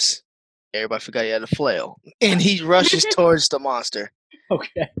 Yes. Everybody forgot he had a flail. And he rushes towards the monster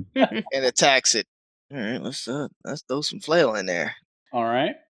Okay. and attacks it. All right, let's throw some flail in there. All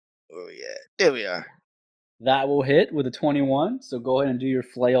right. Oh yeah, there we are. That will hit with a 21. So go ahead and do your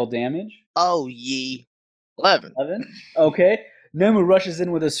flail damage. Oh ye, 11. 11. Okay. Nomu rushes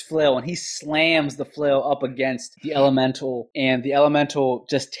in with his flail, and he slams the flail up against the elemental, and the elemental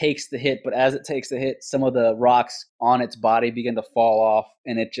just takes the hit, but as it takes the hit, some of the rocks on its body begin to fall off,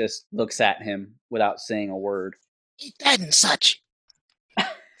 and it just looks at him without saying a word. Eat that and such.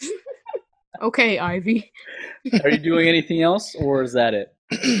 Okay, Ivy. Are you doing anything else, or is that it?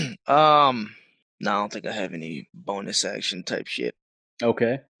 No, I don't think I have any bonus action type shit.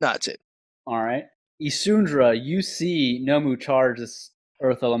 Okay. That's it. All right. Isundra, you see Nomu charge this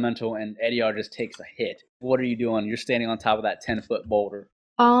earth elemental, and Ediar just takes a hit. What are you doing? You're standing on top of that 10-foot boulder.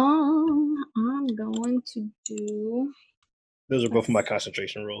 I'm going to do. Those are both of my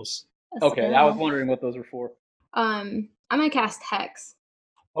concentration rolls. a Okay, I was spell. wondering what those were for. I'm gonna cast Hex.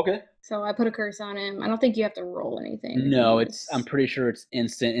 Okay. So I put a curse on him. I don't think you have to roll anything. No, with it's. this. I'm pretty sure it's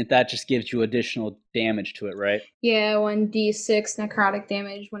instant, and that just gives you additional damage to it, right? Yeah, 1d6 necrotic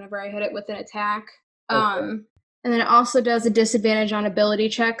damage whenever I hit it with an attack. Okay. And then it also does a disadvantage on ability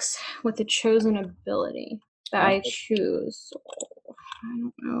checks with the chosen ability that I Okay. choose. So, I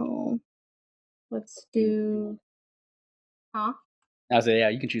don't know. Let's do. Huh? I was like, yeah,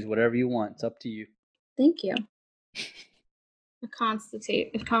 you can choose whatever you want. It's up to you. Thank you. A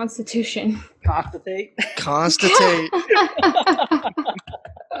constitution. Constitute. Constitute.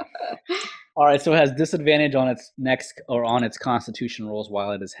 All right, so it has disadvantage on its next or on its Constitution rolls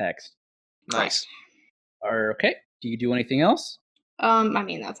while it is hexed. Nice. Okay. Do you do anything else? I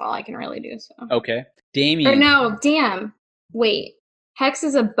mean, that's all I can really do. So. Okay. Or Damien. no, damn. Wait. Hex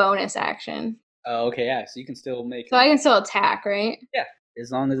is a bonus action. Oh, okay, yeah. So you can still make. So I can still attack, right?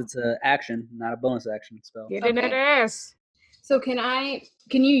 As long as it's an action, not a bonus action spell. Get in that Okay. ass. So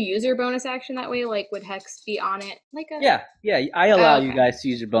can you use your bonus action that way? Like, would Hex be on it? Like a. Yeah. I allow you Okay. guys to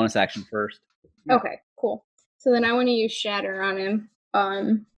use your bonus action first. Yeah. Okay, cool. So then I want to use Shatter on him.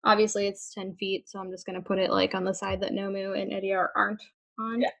 Obviously it's 10 feet, so I'm just gonna put it like on the side that Nomu and Ediar aren't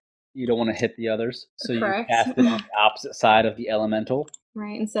on. Yeah. You don't want to hit the others, so Correct. you cast it on the opposite side of the elemental.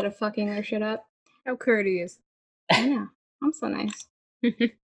 Right, instead of fucking their shit up. How courteous. I know. I'm so nice.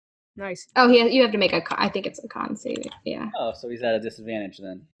 Nice. Oh, yeah, you have to make I think it's a con save. Yeah. Oh, so he's at a disadvantage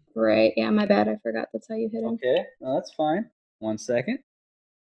then. Right. Yeah, my bad. I forgot that's how you hit him. Okay, no, that's fine. 1 second.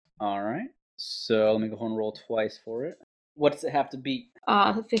 All right. So let me go ahead and roll twice for it. What does it have to beat?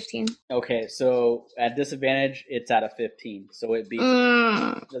 15. Okay, so at disadvantage, it's at a 15. So it beats.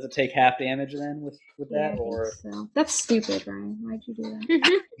 Mm. Does it take half damage then with Yeah, that, I or think so. That's stupid, Ryan. Why'd you do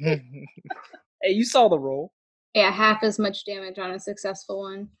that? hey, you saw the roll? Yeah, half as much damage on a successful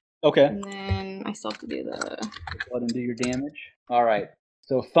one. Okay, And then I still have to do the. go ahead and do your damage. All right.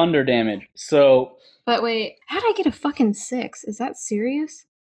 So thunder damage. So But wait, how did I get a fucking 6? Is that serious?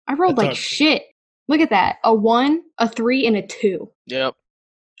 I rolled I like thought- shit. Look at that. A 1, a 3, and a 2. Yep.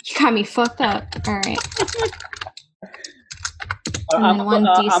 You got me fucked up. Alright. And I'm then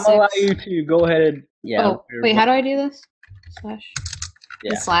gonna allow 1d6. you to go ahead and Oh, wait, how do I do this? Slash.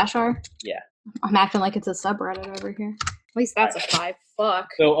 Yeah. The slash R? Yeah. I'm acting like it's a subreddit over here. At least that's a 5. Fuck.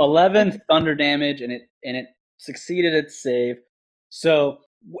 So 11 thunder damage, and it succeeded its save. So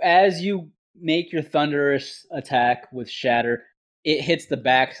as you make your thunderous attack with Shatter, it hits the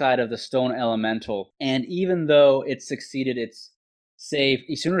backside of the stone elemental, and even though it succeeded its save,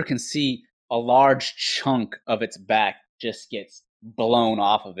 Isundra can see a large chunk of its back just gets blown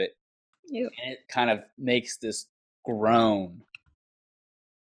off of it, Ew. and it kind of makes this groan.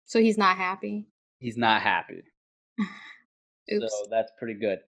 So he's not happy. He's not happy. Oops. So that's pretty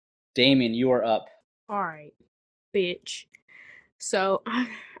good. Damien, you are up. All right, bitch. So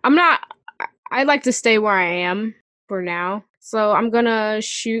I'm not. I like to stay where I am for now. So I'm gonna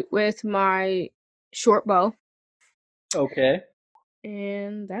shoot with my short bow, Okay.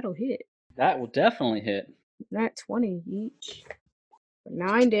 and that'll hit. That will definitely hit. Not 20 each. For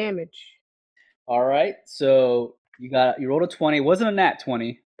 9 damage. All right. So you rolled a 20. It wasn't a nat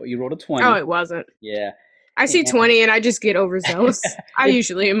 20, but you rolled a 20. Oh, it wasn't. Yeah. I see Yeah. 20 and I just get overzealous. I If-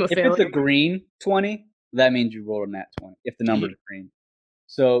 usually am a If it's failure. a green 20, that means you rolled a nat 20. If the number's green.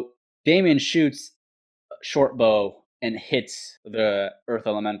 So Damien shoots a short bow and hits the earth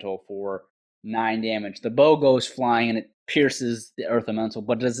elemental for 9 damage. The bow goes flying and it pierces the earth elemental,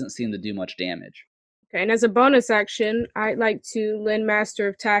 but it doesn't seem to do much damage. Okay, and as a bonus action, I'd like to lend Master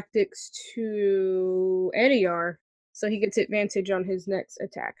of Tactics to Ediar, so he gets advantage on his next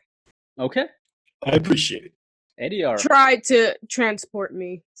attack. Okay. I appreciate it. Ediar. Try to transport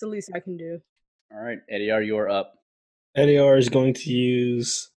me. It's the least I can do. All right, Ediar, you're up. Ediar is going to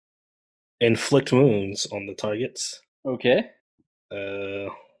use inflict wounds on the targets. Okay. Uh,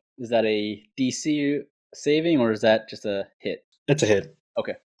 Is that a DC saving or is that just a hit? it's a hit.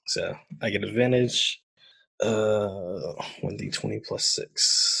 Okay. So I get advantage. 1d20 plus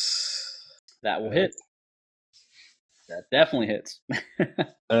 6. That will hit. That definitely hits.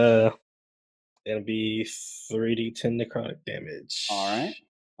 It'll be 3d10 necrotic damage.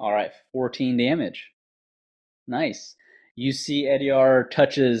 All right. 14 damage. Nice. You see Ediar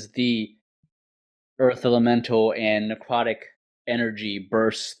touches the earth elemental and necrotic energy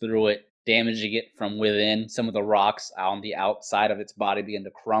bursts through it, damaging it from within. Some of the rocks on the outside of its body begin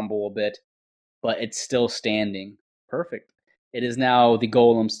to crumble a bit, but it's still standing. Perfect. It is now the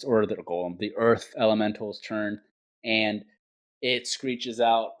the earth elemental's turn, and it screeches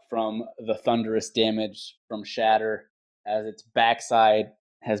out from the thunderous damage from Shatter as its backside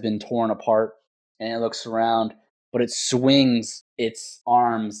has been torn apart, and it looks around, but it swings its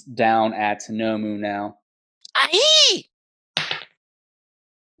arms down at Nomu now. Aye!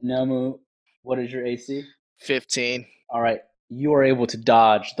 Nomu, what is your AC? 15. All right, you are able to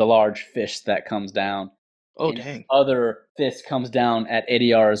dodge the large fish that comes down. Oh, And dang. other fist comes down at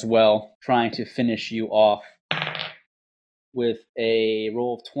Ediar as well, trying to finish you off with a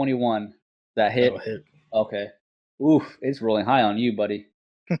roll of 21. That hit? That'll hit. Okay. Oof, it's rolling high on you, buddy.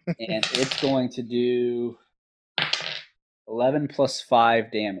 And it's going to do 11 plus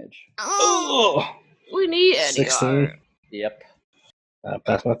 5 damage. Oh, We need 16. Yep.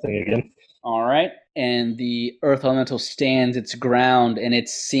 Pass my thing again. All right. And the earth elemental stands its ground, and it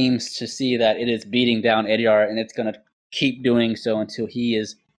seems to see that it is beating down Ediar, and it's going to keep doing so until he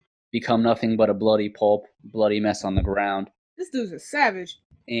is become nothing but a bloody pulp, bloody mess on the ground. This dude's a savage.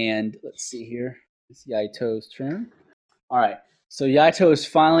 And let's see here. It's Yaito's turn. All right. So Yaito is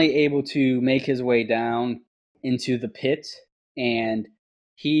finally able to make his way down into the pit, and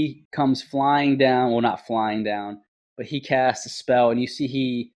he comes flying down. Well, not flying down, but he casts a spell, and you see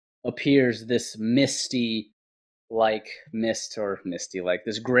he appears this misty, like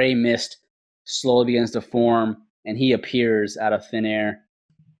this gray mist slowly begins to form, and he appears out of thin air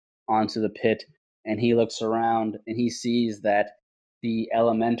onto the pit, and he looks around, and he sees that the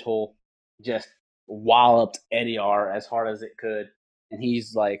elemental just walloped Ediar as hard as it could, and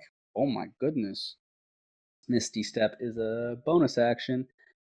he's like, oh my goodness. Misty Step is a bonus action,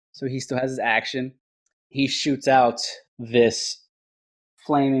 so he still has his action. He shoots out this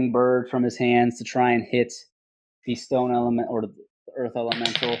flaming bird from his hands to try and hit the stone element or the earth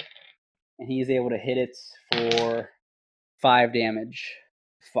elemental, and he's able to hit it for 5 damage.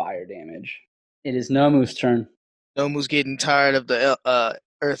 Fire damage. It is Nomu's turn. Nomu's getting tired of the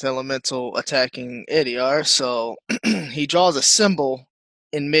earth elemental attacking Ediar, so he draws a symbol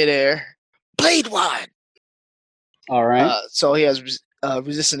in midair. Blade Ward! All right. So he has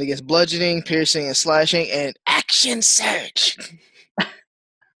resistance against bludgeoning, piercing, and slashing, and Action Surge!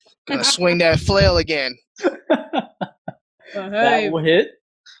 gonna swing that flail again. That will hit.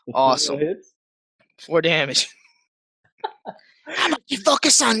 The Awesome. flail hits. 4 damage. How about you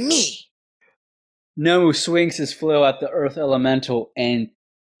focus on me? Nomu swings his flail at the earth elemental, and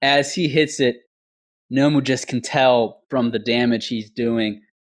as he hits it, Nomu just can tell from the damage he's doing,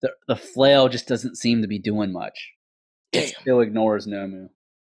 the flail just doesn't seem to be doing much. It Damn. still ignores Nomu.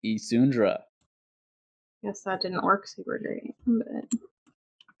 Isundra. Guess that didn't work super great, but I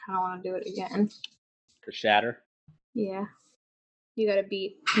kind of want to do it again. The shatter. Yeah. You gotta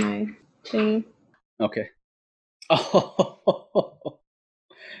beat my thing. Okay. Oh,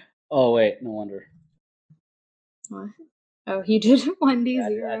 oh wait, no wonder. What? Oh, he did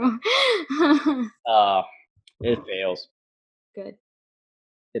 1d0. It fails. Good.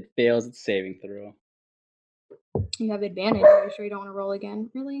 It fails its saving throw. You have advantage. Are you sure you don't want to roll again?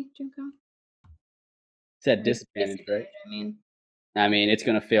 Really, Junko? It's at disadvantage, right? I mean, it's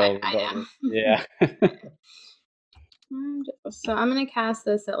gonna fail I regardless. know. Yeah. So I'm gonna cast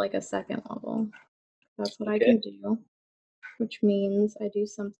this at like a 2nd level. That's what I Okay. can do. Which means I do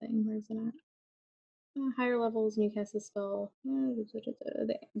something. Where's it at? Higher levels, and you cast a spell.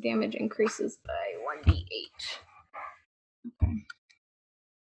 The damage increases by 1d8. Okay.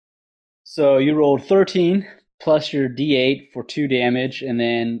 So you rolled 13 plus your d8 for 2 damage, and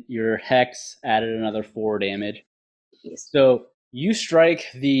then your hex added another 4 damage. Yes. So you strike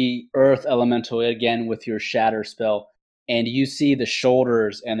the earth elemental again with your shatter spell, and you see the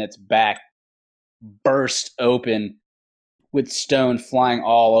shoulders and its back burst open with stone flying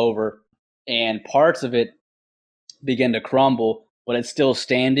all over, and parts of it begin to crumble, but it's still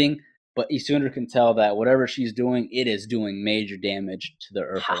standing. But Isundra can tell that whatever she's doing, it is doing major damage to the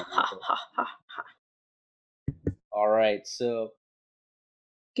earth elemental. All right, so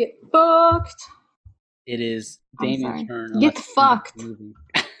Get fucked. it is I'm Damien's sorry. turn. Get unless fucked. moving.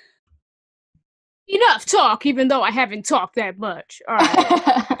 Enough talk, even though I haven't talked that much. All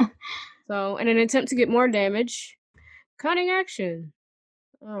right. So, in an attempt to get more damage, cutting action.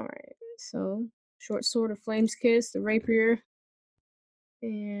 All right. So, short sword of Flame's Kiss, the rapier,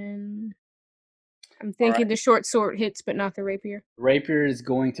 and I'm thinking right. the short sword hits, but not the rapier. Rapier is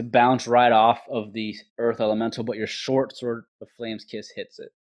going to bounce right off of the earth elemental, but your short sword of Flame's Kiss hits it.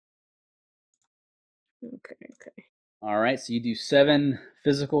 Okay. All right, so you do 7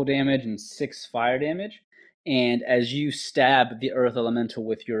 physical damage and 6 fire damage. And as you stab the earth elemental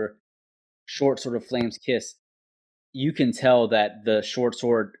with your short sword of Flame's Kiss, you can tell that the short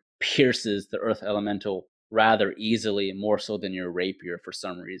sword pierces the earth elemental rather easily, more so than your rapier for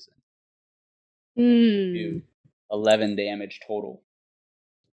some reason. Do 11 damage total.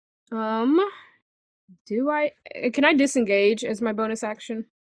 Can I disengage as my bonus action?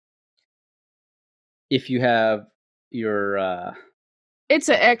 If you have your It's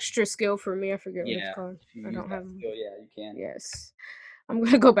an extra skill for me. I forget what yeah, it's called. if you I use don't that have. skill, yeah, you can. Yes, I'm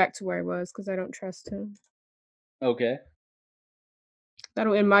gonna go back to where I was because I don't trust him. Okay.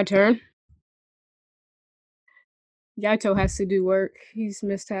 That'll end my turn. Yaito has to do work. He's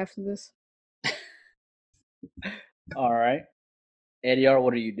missed half of this. All right. Ediar,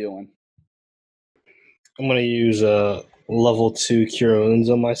 what are you doing? I'm gonna use a level 2 Cure Wounds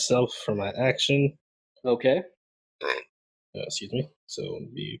on myself for my action. Okay. Excuse me. So it'll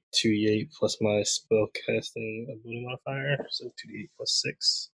be 2d8 plus my spell casting ability modifier. So 2d8 plus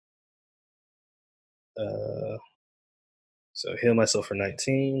 6. So heal myself for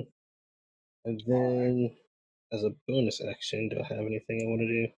 19. And then as a bonus action, do I have anything I want to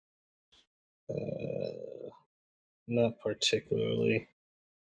do? Not particularly.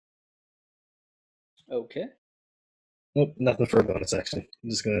 Okay. Nope, nothing for a bonus action. I'm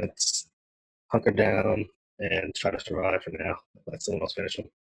just gonna hunker down and try to survive for now. Let someone else finish them.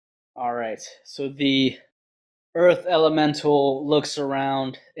 All right. So the earth elemental looks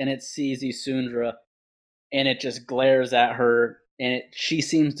around and it sees Isundra and it just glares at her, and she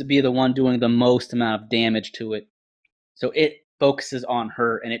seems to be the one doing the most amount of damage to it. So it focuses on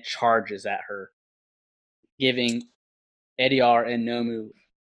her and it charges at her, giving Ediar and Nomu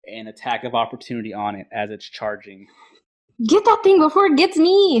an attack of opportunity on it as it's charging. Get that thing before it gets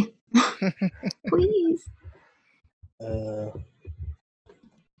me. Please.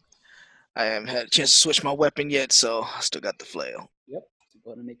 I haven't had a chance to switch my weapon yet, so I still got the flail. Yep. So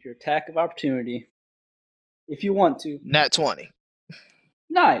go ahead and make your attack of opportunity if you want to. Nat 20.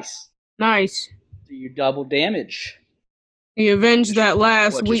 Nice. Do you double damage? He avenged that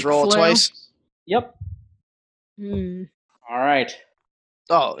last What, weak just roll flail. twice? Yep. Hmm. All right.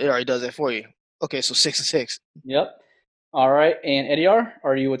 Oh, it already does that for you. Okay, so 6 and 6. Yep. All right. And Ediar,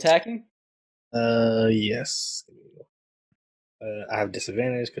 are you attacking? Yes. I have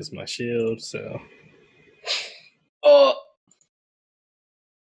disadvantage because of my shield, so. Oh.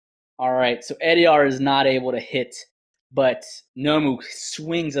 All right. So Ediar is not able to hit, but Nomu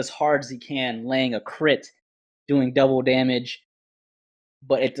swings as hard as he can, laying a crit, doing double damage.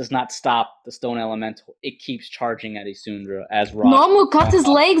 But it does not stop the stone elemental. It keeps charging at Isundra as Rock. Nomu cut his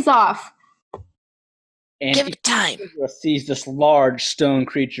legs off. And Give it time. Isundra sees this large stone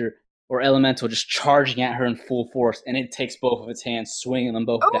creature or elemental just charging at her in full force, and it takes both of its hands, swinging them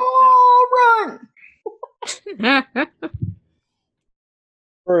both down. Oh, run!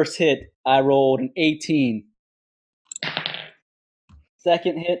 First hit, I rolled an 18.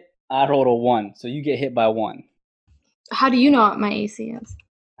 Second hit, I rolled a 1. So you get hit by 1. How do you know what my AC is?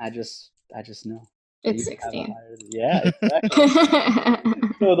 I just know. It's You have a 16. higher- Yeah, exactly.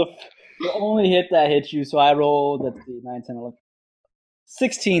 So the only hit that hits you, so I rolled, let's see, 9, 10, 11.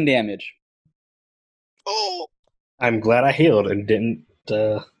 16 damage. Oh! I'm glad I healed and didn't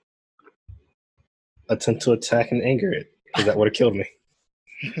attempt to attack and anger it, because that would have killed me.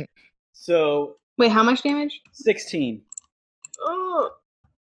 So Wait, how much damage? 16. Oh.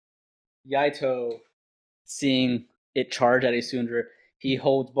 Yaito, seeing it charge at Isundra, he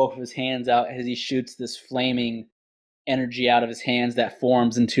holds both of his hands out as he shoots this flaming energy out of his hands that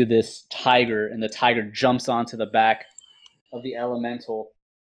forms into this tiger, and the tiger jumps onto the back of the elemental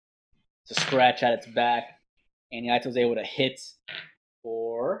to scratch at its back, and Yaito's able to hit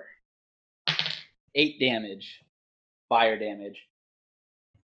for 8 damage, fire damage.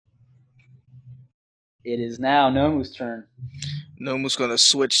 It is now Nomu's turn. Nomu's going to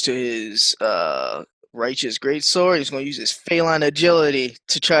switch to his righteous greatsword. He's going to use his feline agility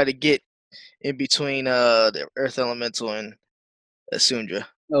to try to get in between the earth elemental and Isundra.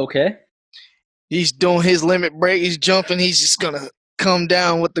 Okay. He's doing his limit break. He's jumping. He's just going to come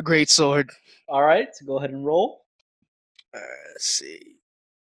down with the greatsword. All right, so go ahead and roll. Let's see.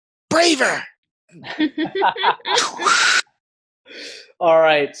 Braver! All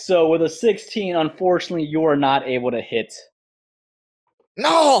right, so with a 16, unfortunately, you are not able to hit.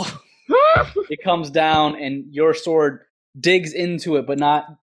 No! It comes down, and your sword digs into it, but not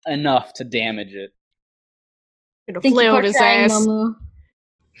enough to damage it. Could have Thank you flailed for his trying, ass. Momu.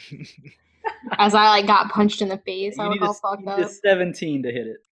 As I like got punched in the face, I You look need, all a, fucked you need a up. 17 to hit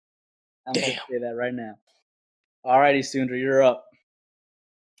it. I'm going to Damn. say that right now. Alrighty, Sundra, you're up.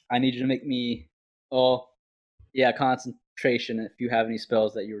 I need you to make me, concentration. If you have any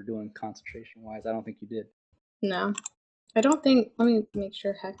spells that you were doing concentration-wise, I don't think you did. No, I don't think. Let me make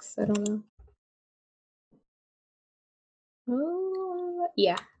sure Hex. I don't know. Oh,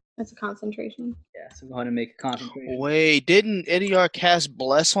 yeah, that's a concentration. Yeah, so go ahead and make a concentration. Wait, didn't Ediar cast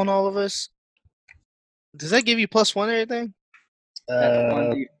Bless on all of us? Does that give you +1 or anything? That's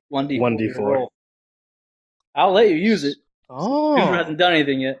 1d4. 1d4. Roll. I'll let you use it. Oh. Sundra hasn't done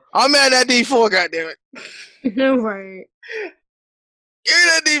anything yet. I'm at that D4, goddammit. No, right. Give me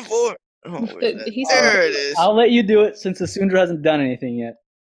that D4. Oh, where's that? He's There it is. I'll let you do it since the Sundra hasn't done anything yet.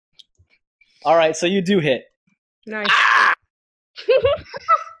 Alright, so you do hit. Nice. Ah!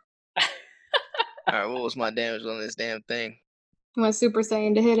 Alright, what was my damage on this damn thing? I went Super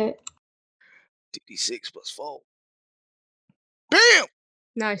Saiyan to hit it. 2d6 + 4. Bam!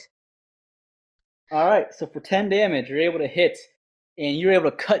 Nice. Alright, so for 10 damage, you're able to hit, and you're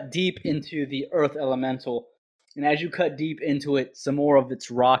able to cut deep into the earth elemental. And as you cut deep into it, some more of its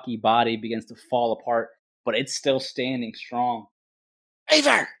rocky body begins to fall apart, but it's still standing strong.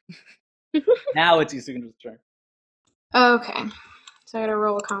 Aver! Now it's Isundra's turn. Okay, so I gotta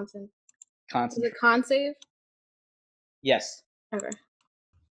roll a constant. Is Concentrate. it con save? Yes. Okay.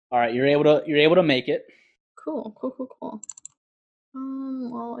 Alright, you're able to make it. Cool.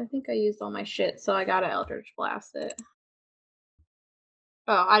 Well, I think I used all my shit, so I gotta Eldritch Blast it.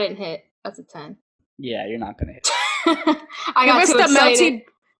 Oh, I didn't hit. That's a 10. Yeah, you're not gonna hit. I got too excited.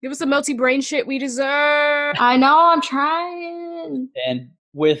 Give us the melty brain shit we deserve. I know, I'm trying. And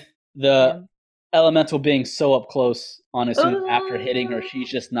with the elemental being so up close on Isundra after hitting her, she's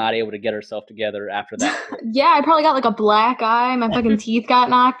just not able to get herself together after that. Yeah, I probably got like a black eye. My fucking teeth got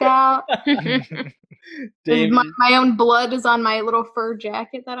knocked out. Damien, My own blood is on my little fur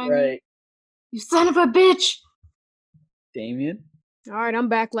jacket that I made. right. You son of a bitch! Damien? All right, I'm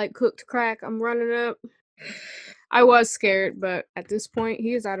back like cooked crack. I'm running up. I was scared, but at this point,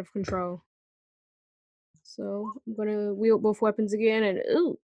 he is out of control. So I'm gonna wield both weapons again, and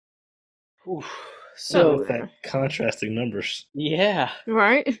ooh, Oof. So So, with that contrasting numbers. yeah.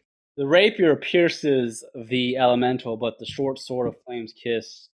 right? The rapier pierces the elemental, but the short sword of Flame's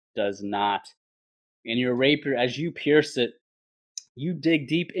Kiss does not. And your rapier, as you pierce it, you dig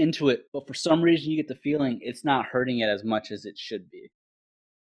deep into it, but for some reason you get the feeling it's not hurting it as much as it should be.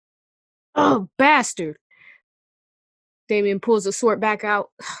 Oh, bastard! Damien pulls the sword back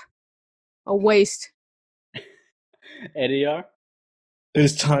out. A waste. Ediar? It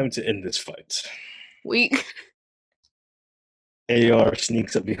is time to end this fight. Weak. AR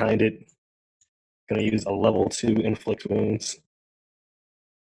sneaks up behind it. Gonna use a level 2 inflict wounds.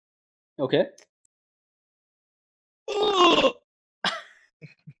 Okay. Oh!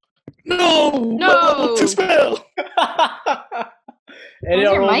 No! No! To spell! Why Ediar does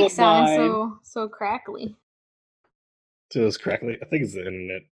your rolls mic a sound 9. so crackly? So it's crackly. I think it's the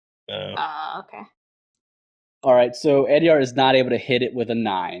internet. Okay. Alright, so Ediar is not able to hit it with a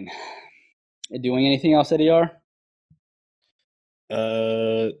 9. Doing anything else, Ediar?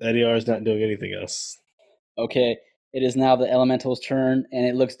 ADR is not doing anything else. Okay, it is now the elemental's turn, and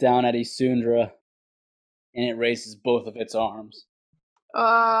it looks down at Isundra, and it raises both of its arms.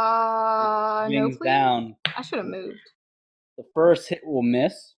 No, Swings please. down. I should have moved. The first hit will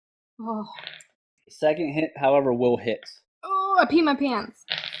miss. Oh. The second hit, however, will hit Oh, I peed my pants.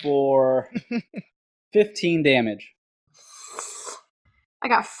 for 15 damage. I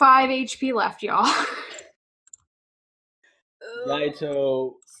got 5 HP left, y'all.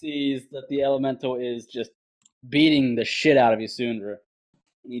 Gaito sees that the elemental is just beating the shit out of Isundra.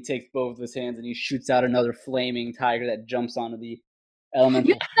 And he takes both of his hands and he shoots out another flaming tiger that jumps onto the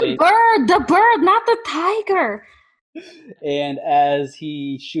elemental face. The bird, not the tiger. And as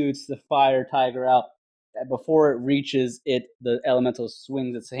he shoots the fire tiger out, before it reaches it, the elemental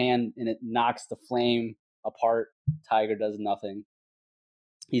swings its hand and it knocks the flame apart. Tiger does nothing.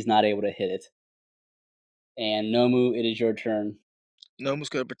 He's not able to hit it. And Nomu, it is your turn. Nomu's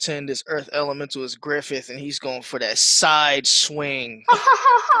gonna pretend this earth elemental is Griffith, and he's going for that side swing.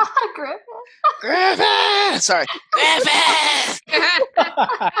 Griffin. Griffith! Sorry. Griffith!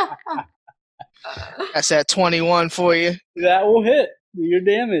 That's that 21 for you. That will hit. Do your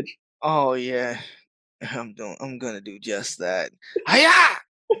damage. Oh yeah. I'm gonna do just that. Hiya!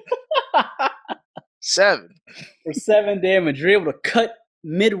 7. For 7 damage, you're able to cut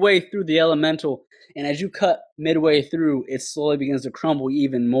midway through the elemental, and as you cut midway through, it slowly begins to crumble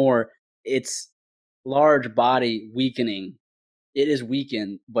even more. Its large body weakening. It is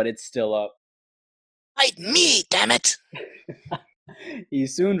weakened, but it's still up. Fight me, damn it!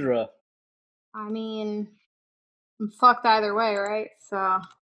 Isundra. I mean, I'm fucked either way, right? So,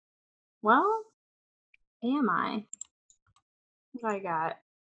 well, am I? What I got?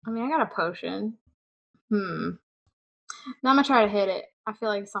 I mean, I got a potion. Now I'm gonna try to hit it. I feel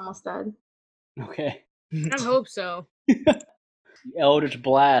like it's almost dead. Okay. I hope so. Eldritch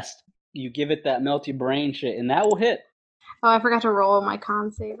Blast. You give it that melty brain shit, and that will hit. Oh, I forgot to roll my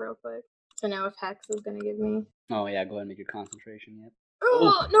con save real quick to know if Hex is gonna give me. Oh yeah, go ahead and make your concentration yet.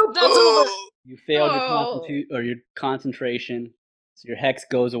 Oh, nope, that's over. You failed Oh. your concentration, so your hex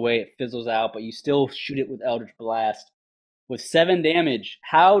goes away. It fizzles out, but you still shoot it with Eldritch Blast with 7 damage.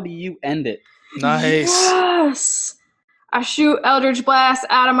 How do you end it? Nice. Yes! I shoot Eldritch Blast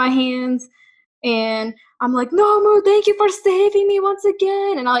out of my hands, and I'm like, Nomu, thank you for saving me once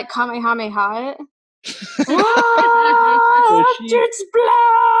again. And I like Kamehameha it. Eldritch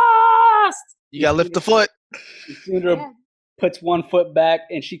Blast! You gotta lift the foot. Sundra Yeah. puts one foot back,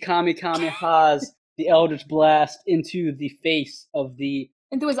 and she Kamehas the Eldritch Blast into the face of the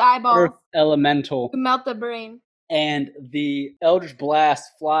Into his eyeball Earth Elemental. to melt the brain. And the Eldritch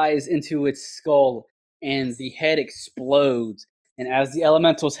Blast flies into its skull, and the head explodes. And as the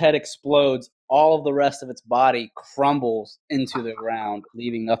Elemental's head explodes, all of the rest of its body crumbles into the ground,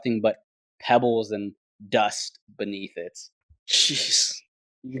 leaving nothing but pebbles and dust beneath it. Jeez.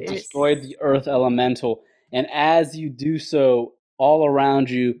 You destroyed the Earth Elemental, and as you do so, all around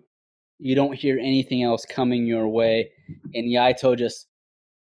you, you don't hear anything else coming your way. And Yaito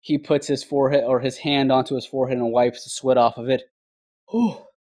he puts his forehead or his hand onto his forehead and wipes the sweat off of it. Oh,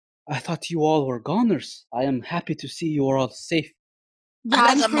 I thought you all were goners. I am happy to see you are all safe. Yeah,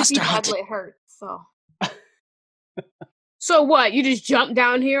 I'm Another pretty Master dead, Hunted. it hurts, so. So what? You just jumped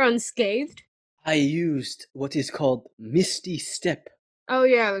down here unscathed? I used what is called Misty Step. Oh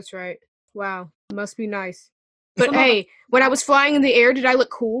yeah, that's right. Wow, must be nice. But hey, when I was flying in the air, did I look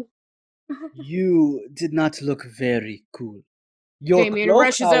cool? You did not look very cool. Your Damien cloak,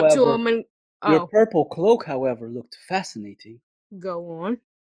 rushes up to however, him and your purple cloak, however, looked fascinating. go on.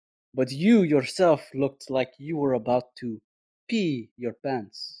 But you yourself looked like you were about to pee your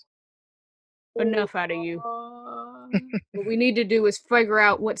pants. Enough out of you. What we need to do is figure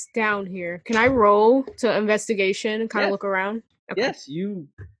out what's down here. Can I roll to investigation and kind of Yes. look around? Okay. Yes, you.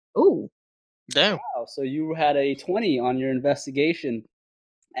 Ooh. Damn. Wow, so you had a 20 on your investigation.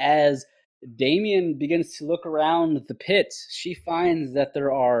 As Damien begins to look around the pit, she finds that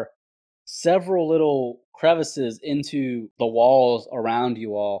there are several little crevices into the walls around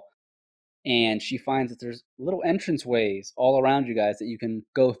you all. And she finds that there's little entranceways all around you guys that you can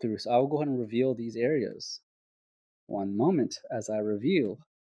go through. So I will go ahead and reveal these areas. One moment as I reveal.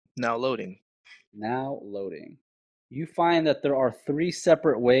 Now loading. Now loading. You find that there are 3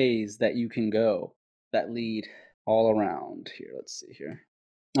 separate ways that you can go that lead all around. Here, let's see here.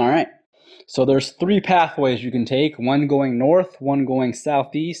 All right. So there's 3 pathways you can take, one going north, one going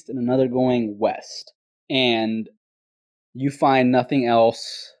southeast, and another going west. And you find nothing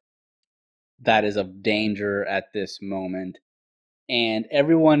else that is of danger at this moment. And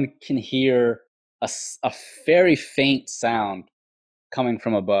everyone can hear a very faint sound coming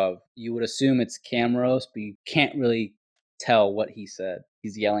from above. You would assume it's Camrose, but you can't really tell what he said.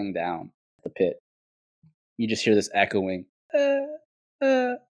 He's yelling down the pit. You just hear this echoing.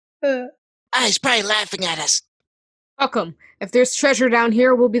 Ah, he's probably laughing at us. Fuck 'em. If there's treasure down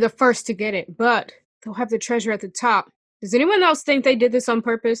here, we'll be the first to get it. But they'll have the treasure at the top. Does anyone else think they did this on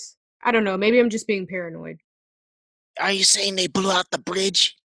purpose? I don't know. Maybe I'm just being paranoid. Are you saying they blew out the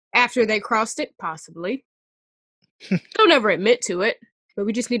bridge? After they crossed it, possibly. Don't ever admit to it. But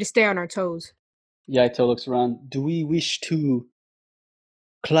we just need to stay on our toes. Yaito looks around. Do we wish to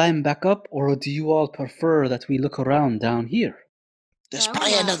climb back up, or do you all prefer that we look around down here? There's Yeah,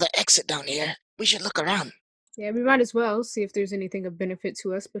 probably why not? another exit down here. We should look around. Yeah, we might as well see if there's anything of benefit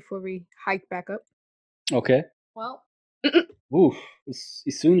to us before we hike back up. Okay. Well, Oof.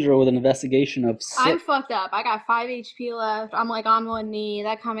 Isundra with an investigation of 6. I'm fucked up. I got 5 HP left. I'm like on one knee.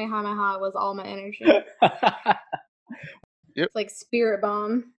 That Kamehameha was all my energy. It's like spirit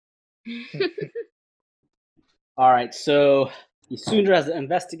bomb. All right, so Isundra has an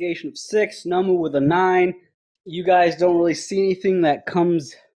investigation of 6. Namu with a 9. You guys don't really see anything that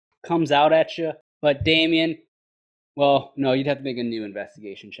comes out at you. But Damien, well, no, you'd have to make a new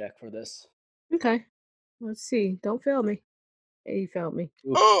investigation check for this. Okay. Let's see. Don't fail me. Yeah, you failed me.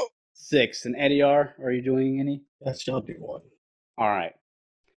 Oof. Oh, 6. And Ediar, are you doing any? That's y'all do one. All right.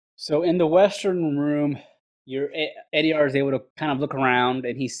 So in the western room, Ediar is able to kind of look around,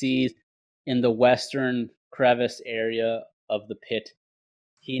 and he sees in the western crevice area of the pit,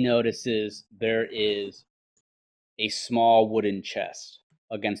 he notices there is a small wooden chest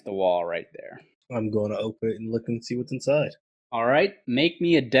against the wall right there. I'm going to open it and look and see what's inside. All right, make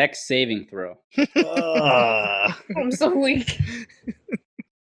me a dex saving throw. Ah, I'm so weak.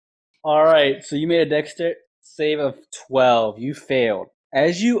 All right, so you made a dex save of 12. You failed.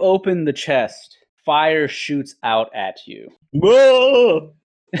 As you open the chest, fire shoots out at you. whoa!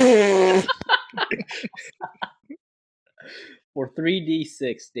 For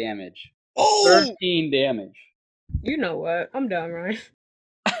 3d6 damage. Oh! 13 damage. You know what? I'm done, Ryan.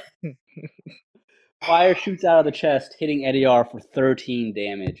 Fire shoots out of the chest, hitting Ediar for 13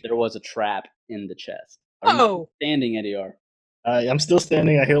 damage. There was a trap in the chest. Are you Oh. standing, Ediar? I'm still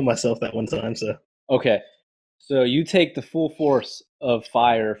standing. I healed myself that one time, so. Okay. So you take the full force of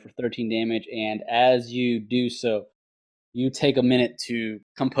fire for 13 damage, and as you do so, you take a minute to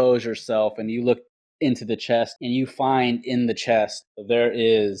compose yourself, and you look into the chest, and you find in the chest there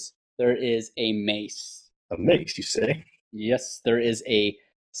is a mace. A mace, you say? Yes, there is a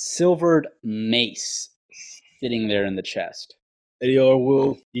silvered mace sitting there in the chest. Edior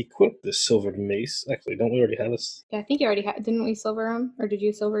will equip this silvered mace. Actually, don't we already have this? Yeah, I think you already had. Didn't we silver him, or did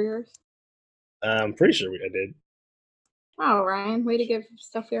you silver yours? I'm pretty sure I did. Wow, Ryan, way to give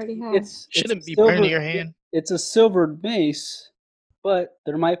stuff we already have. Shouldn't a be burning silvered- your hand. It's a silvered mace, but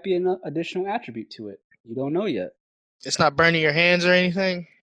there might be an additional attribute to it. You don't know yet. It's not burning your hands or anything.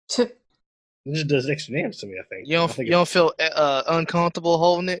 It just does extra damage to me, I think. You I don't think you don't feel uncomfortable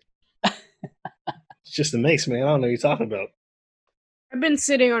holding it. it's just a mace, man. I don't know what you're talking about. I've been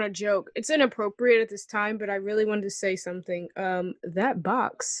sitting on a joke. It's inappropriate at this time, but I really wanted to say something. That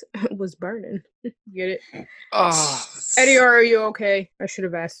box was burning. Get it? Oh, Eddie, are you okay? I should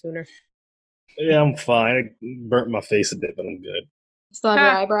have asked sooner. Yeah, I'm fine. I burnt my face a bit, but I'm good. Still have your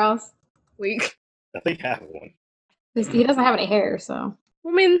Ah. eyebrows. Weak. I think half of one. He doesn't have any hair, so.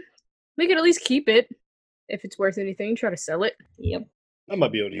 I mean, we could at least keep it if it's worth anything. Try to sell it. Yep. I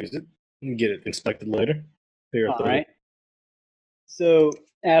might be able to use it and get it inspected later. Here, All right. So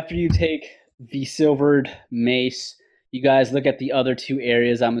after you take the silvered mace, you guys look at the other two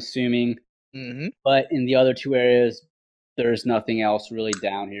areas, I'm assuming. mm-hmm. But in the other two areas, there's nothing else really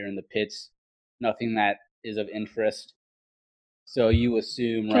down here in the pits. Nothing that is of interest. So you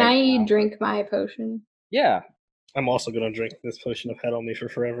assume, Can right? I now- drink my potion? Yeah. I'm also going to drink this potion I've had on me for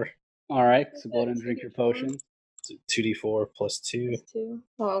forever. All right. So go ahead and drink your potion. It's 2d4 plus 2. Just two.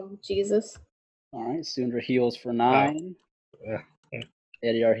 Oh, Jesus. All right. Sundra heals for 9. Yeah.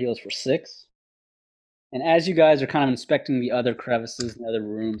 Ediar heals for 6. And as you guys are kind of inspecting the other crevices and other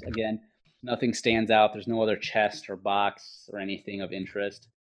rooms, again, nothing stands out. There's no other chest or box or anything of interest.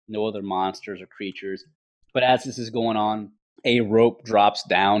 No other monsters or creatures. But as this is going on, a rope drops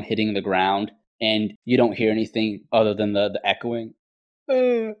down, hitting the ground, and you don't hear anything other than the echoing.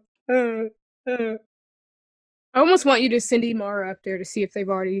 I almost want you to send Imara up there to see if they've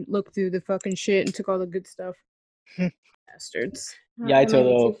already looked through the fucking shit and took all the good stuff. Bastards. Yeah, I That might be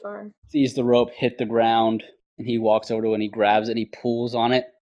told too far. Sees the rope hit the ground, and he walks over to it and he grabs it and he pulls on it.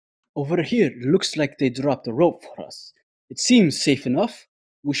 Over here, it looks like they dropped a rope for us. It seems safe enough.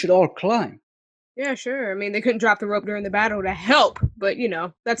 We should all climb. Yeah, sure. I mean, they couldn't drop the rope during the battle to help, but you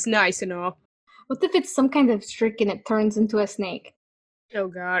know, that's nice and all. What if it's some kind of trick and it turns into a snake? Oh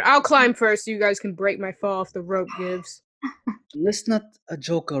god. I'll climb first so you guys can break my fall if the rope gives. Let's not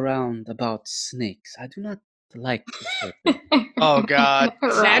joke around about snakes. I do not like this. Oh, God.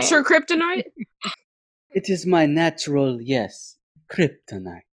 That's your kryptonite? It is my natural, yes,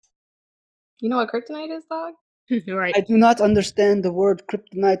 kryptonite. You know what kryptonite is, dog? Right. I do not understand the word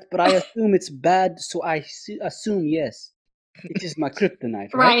kryptonite, but I assume it's bad, so I assume yes. It is my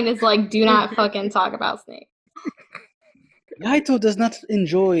kryptonite, right? Ryan is like, do not fucking talk about snakes. Yaito does not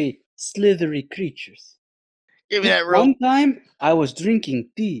enjoy slithery creatures. Give me that rope. One time, I was drinking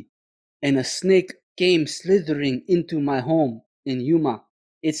tea, and a snake came slithering into my home in Yuma.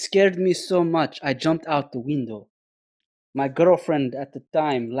 It scared me so much, I jumped out the window. My girlfriend at the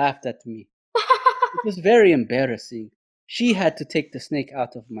time laughed at me. It was very embarrassing. She had to take the snake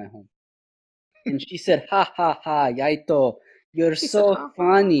out of my home. And she said, ha ha ha, Yaito, you're She said, so "Ha, ha, ha."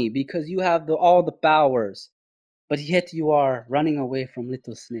 funny because you have all the powers. But yet you are running away from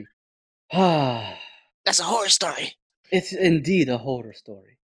little snake. Ah, That's a horror story. it's indeed a horror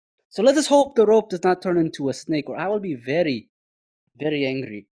story. So let us hope the rope does not turn into a snake, or I will be very, very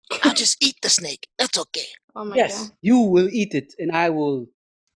angry. I'll just eat the snake. That's okay. Oh my Yes, god. you will eat it, and I will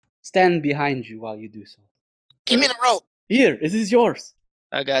stand behind you while you do so. Give me the rope. Here, this is yours.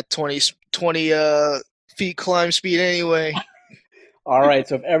 I got 20 feet climb speed anyway. All right,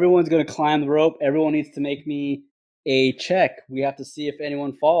 so if everyone's going to climb the rope, everyone needs to make me a check. We have to see if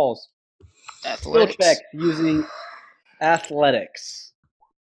anyone falls. Skill Athletics. check using athletics.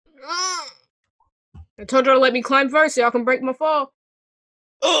 I told y'all to let me climb first so y'all can break my fall.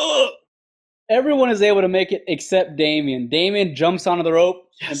 Everyone is able to make it except Damien. Damien jumps onto the rope,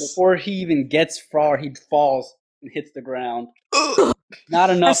 and before he even gets far, he falls and hits the ground. Not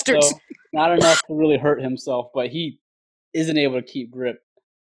enough, though. Not enough to really hurt himself, but he isn't able to keep grip.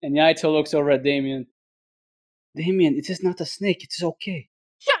 And Yaito looks over at Damien. Damien, it is not a snake. It is okay.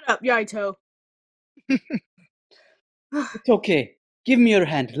 Shut up, Yaito. It's okay. Give me your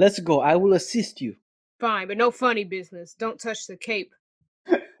hand. Let's go. I will assist you. Fine, but no funny business. Don't touch the cape.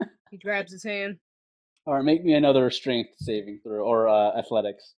 He grabs his hand. All right, make me another strength saving throw or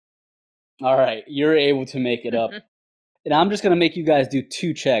athletics. All right, you're able to make it up. And I'm just going to make you guys do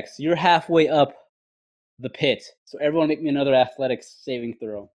 2 checks. You're halfway up the pit. So everyone make me another athletics saving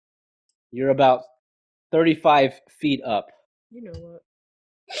throw. You're about 35 feet up. You know what?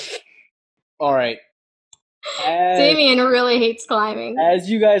 All right. Damien really hates climbing. As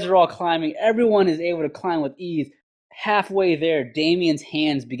you guys are all climbing, everyone is able to climb with ease. Halfway there, Damien's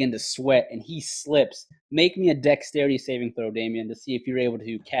hands begin to sweat and he slips. Make me a dexterity saving throw, Damien, to see if you're able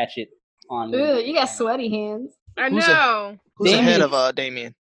to catch it on. Ugh, you got sweaty hands. I Who's know. Who's Damien- ahead of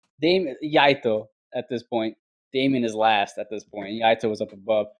Damien? Yaito at this point. Damien is last at this point. Yaito was up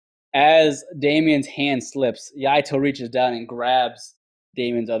above. As Damien's hand slips, Yaito reaches down and grabs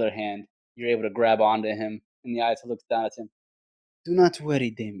Damien's other hand. You're able to grab onto him, and Yaito looks down at him. Do not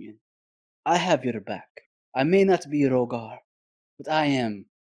worry, Damien. I have your back. I may not be Rogar, but I am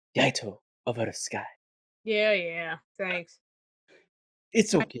Yaito of Earth Sky. Yeah. Thanks.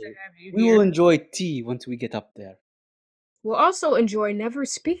 It's Nice okay. to have you We here. will enjoy tea once we get up there. We'll also enjoy never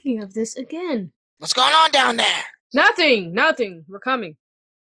speaking of this again. What's going on down there? Nothing. We're coming.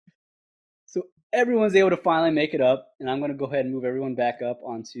 So everyone's able to finally make it up, and I'm going to go ahead and move everyone back up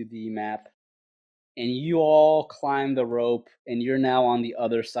onto the map. And you all climb the rope, and you're now on the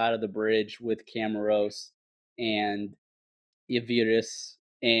other side of the bridge with Camaros and Yaviris.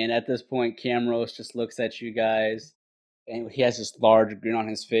 And at this point, Camaros just looks at you guys, and he has this large grin on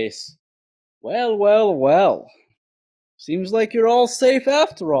his face. Well. Seems like you're all safe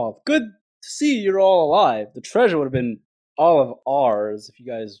after all. Good to see you're all alive. The treasure would have been all of ours if you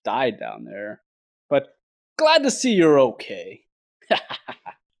guys died down there. But glad to see you're okay.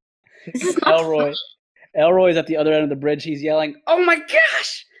 Elroy's at the other end of the bridge. He's yelling, "Oh my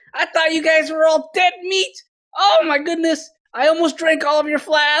gosh! I thought you guys were all dead meat! Oh my goodness! I almost drank all of your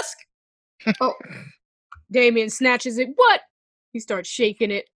flask!" Damien snatches it. What? He starts shaking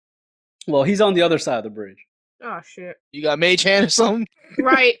it. Well, he's on the other side of the bridge. Oh, shit. You got mage hand or something?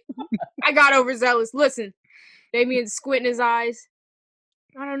 Right. I got overzealous. Listen, Damien's squinting his eyes.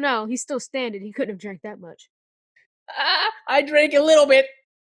 I don't know. He's still standing. He couldn't have drank that much. I drank a little bit.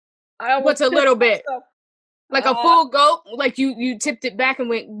 What's a little bit? Like a full gulp? Like you tipped it back and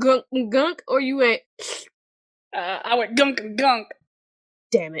went gunk and gunk? Or you went... I went gunk and gunk.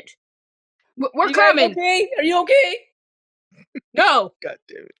 Damn it. We're You guys coming. okay? Are you okay? No. God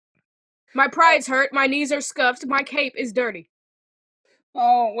damn it. My pride's hurt. My knees are scuffed. My cape is dirty.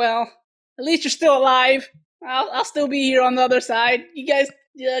 Oh, well, at least you're still alive. I'll still be here on the other side. You guys,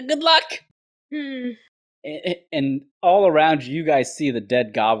 good luck. And all around you guys see the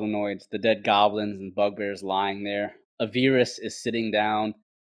dead goblinoids, the dead goblins and bugbears lying there. Aviris is sitting down,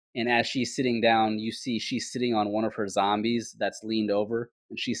 and as she's sitting down, you see she's sitting on one of her zombies that's leaned over,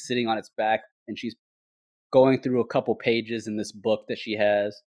 and she's sitting on its back, and she's going through a couple pages in this book that she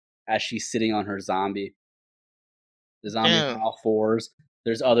has as she's sitting on her zombie. The zombies are all 4s.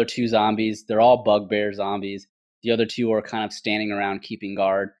 There's other 2 zombies. They're all bugbear zombies. The other 2 are kind of standing around keeping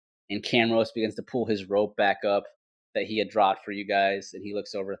guard. And Camrose begins to pull his rope back up that he had dropped for you guys. And he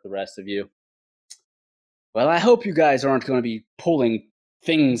looks over at the rest of you. Well, I hope you guys aren't going to be pulling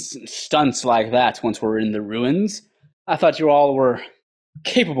stunts like that once we're in the ruins. I thought you all were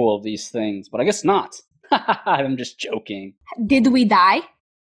capable of these things, but I guess not. I'm just joking. Did we die?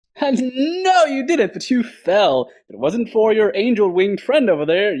 No, you didn't, but you fell. If it wasn't for your angel-winged friend over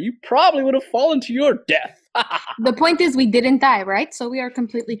there, you probably would have fallen to your death. The point is we didn't die, right? So we are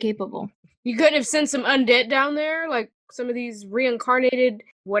completely capable. You couldn't have sent some undead down there, like some of these reincarnated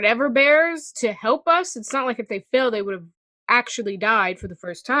whatever bears, to help us? It's not like if they fell, they would have actually died for the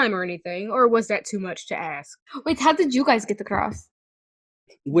first time or anything. Or was that too much to ask? Wait, how did you guys get across?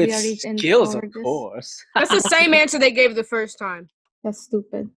 With We already skills, of explored this. course. That's the same answer they gave the first time. That's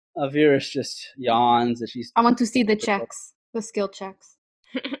stupid. Aviris just yawns as she's... I want to see the checks, the skill checks.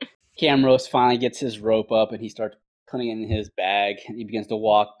 Camrose finally gets his rope up and he starts putting it in his bag, and he begins to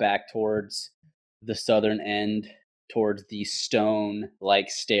walk back towards the southern end, towards the stone-like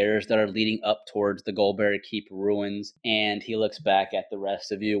stairs that are leading up towards the Goldberry Keep ruins, and he looks back at the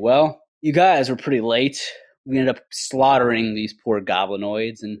rest of you. Well, you guys were pretty late. We ended up slaughtering these poor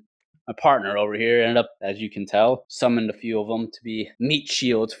goblinoids, and my partner over here ended up, as you can tell, summoned a few of them to be meat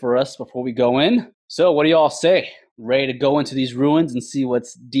shields for us before we go in. So what do y'all say? Ready to go into these ruins and see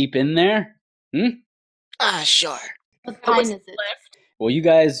what's deep in there? Sure. What time is it? Well, you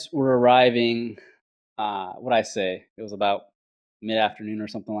guys were arriving, what'd I say? It was about mid-afternoon or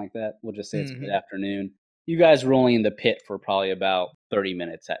something like that. We'll just say it's mid-afternoon. You guys were only in the pit for probably about 30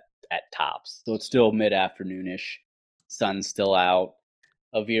 minutes at tops. So it's still mid-afternoon-ish. Sun's still out.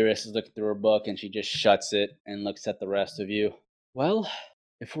 Aviris is looking through her book, and she just shuts it and looks at the rest of you. Well,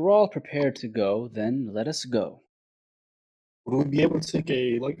 if we're all prepared to go, then let us go. Would we be able to take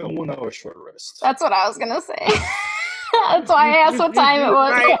a 1 hour short rest? That's what I was gonna say. That's why I asked what time it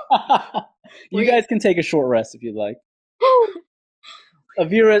was. Right. You guys can take a short rest if you'd like.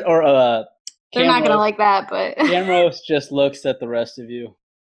 Avira or They're not gonna like that, but Camrose just looks at the rest of you.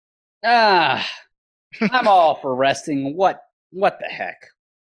 I'm all for resting. What the heck?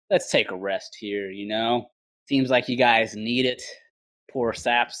 Let's take a rest here, you know? Seems like you guys need it. Poor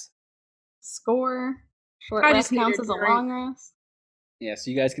saps. score. Short I rest just need counts a as a drink. long rest. Yeah,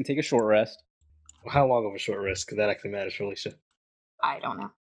 so you guys can take a short rest. How long of a short rest? Because that actually matters, Felicia. I don't know.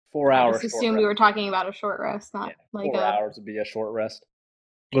 4 I hours. just short assumed we rest. were talking about a short rest, not like 4 a. hours would be a short rest.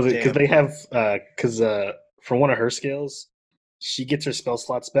 Was it because Damn. they have because for one of her skills, she gets her spell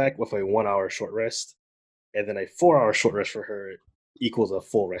slots back with a 1 hour short rest, and then a 4 hour short rest for her equals a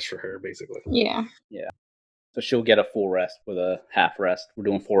full rest for her, basically. Yeah. So she'll get a full rest with a half rest. We're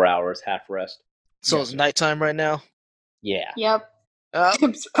doing 4 hours, half rest. So Yeah, it's sure. nighttime right now. Yeah. Yep. Uh,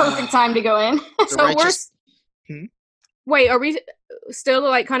 It's perfect time to go in. the So we're righteous- wait, are we still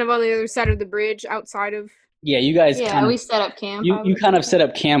like kind of on the other side of the bridge outside of? Yeah, you guys Yeah, kind we of set up camp. you kind of set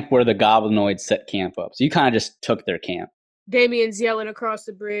up camp where the goblinoids set camp up. So you kind of just took their camp. Damien's yelling across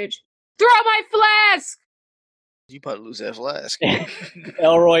the bridge. Throw my flask! You probably lose that flask.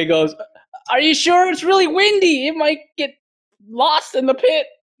 Elroy goes, "Are you sure? It's really windy. It might get lost in the pit."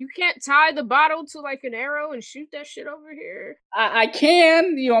 You can't tie the bottle to like an arrow and shoot that shit over here. I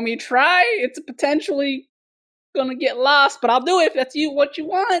can. You want me to try? It's potentially gonna get lost, but I'll do it if that's what you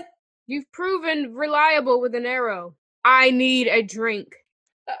want. You've proven reliable with an arrow. I need a drink.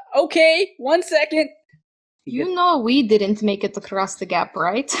 Okay, 1 second. You know we didn't make it across the gap,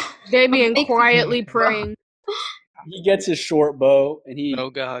 right? Damien Make- quietly praying. He gets his short bow and he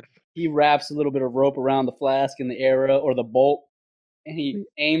Oh God. he wraps a little bit of rope around the flask and the arrow or the bolt, and he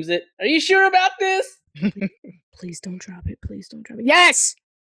aims it. Are you sure about this? Please don't drop it. Please don't drop it. Yes!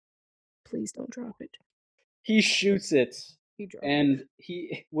 Please don't drop it. He shoots it, He dropped it. and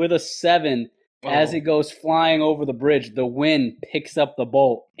he with a 7. As Oh. it goes flying over the bridge, the wind picks up the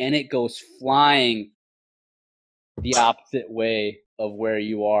bolt, and it goes flying the opposite way of where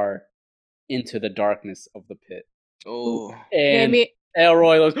you are into the darkness of the pit. Oh. And Damien,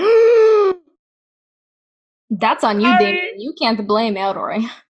 Elroy goes, That's on you, Sorry. Damien. You can't blame Elroy.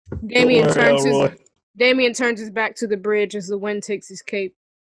 Damien Don't worry, turns his Elroy. Damien turns his back to the bridge as the wind takes his cape.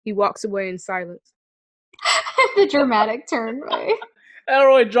 He walks away in silence. The dramatic turn, right?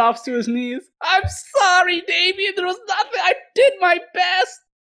 Elroy drops to his knees. I'm sorry, Damien. There was nothing. I did my best.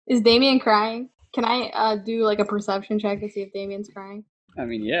 Is Damien crying? Can I do like a perception check to see if Damien's crying? I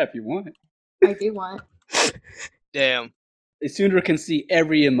mean, yeah, if you want. I do want. Damn. Sundra can see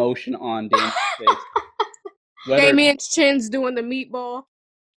every emotion on Damien's face. Whether- Damien's chin's doing the meatball.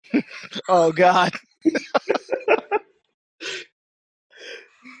 Oh God.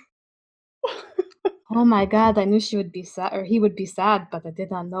 Oh my god, I knew she would be sad, or he would be sad, but I did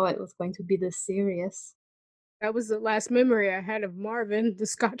not know it was going to be this serious. That was the last memory I had of Marvin, the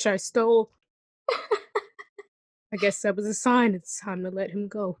scotch I stole. I guess that was a sign. It's time to let him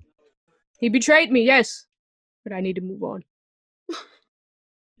go. He betrayed me, yes, but I need to move on.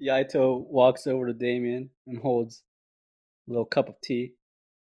 Yaito walks over to Damien and holds a little cup of tea.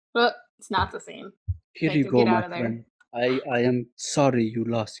 But it's not the same. Here Okay, you so go, get my out of there. friend. I am sorry you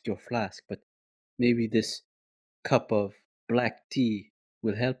lost your flask, but maybe this cup of black tea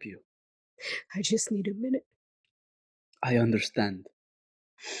will help you. I just need a minute. I understand.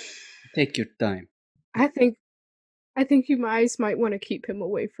 Take your time. I think you guys might want to keep him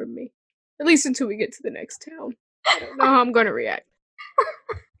away from me. At least until we get to the next town. I don't know how I'm gonna react.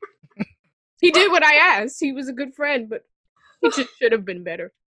 He did what I asked. He was a good friend, but he just should have been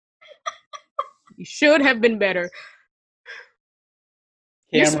better. He should have been better.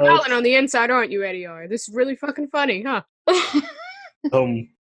 You're Camrose, smiling on the inside, aren't you, Eddie R? This is really fucking funny, huh?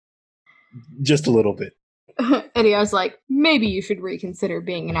 Just a little bit. Eddie, I was like, maybe you should reconsider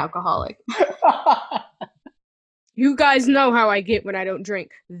being an alcoholic. You guys know how I get when I don't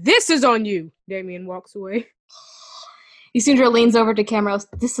drink. This is on you. Damien walks away. Isindra leans over to Camrose.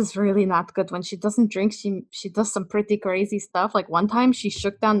 This is really not good. When she doesn't drink, she does some pretty crazy stuff. Like one time she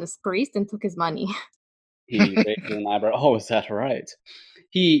shook down this priest and took his money. He raises an eyebrow. Oh, is that right?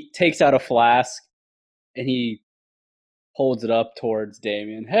 He takes out a flask and he holds it up towards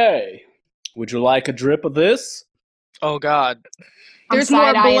Damien. Hey, would you like a drip of this? Oh God. There's more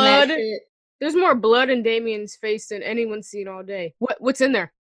side-eyeing that blood. shit. There's more blood in Damien's face than anyone's seen all day. What's in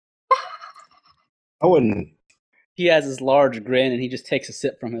there? I wouldn't. He has this large grin and he just takes a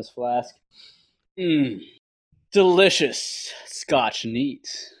sip from his flask. Delicious Scotch neat.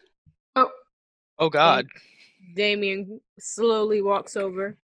 Oh God. Damien slowly walks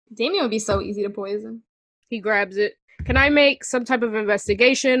over. Damien would be so easy to poison. He grabs it. Can I make some type of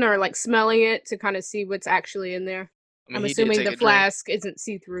investigation or like smelling it to kind of see what's actually in there? I mean, I'm he did assuming take the a drink. flask isn't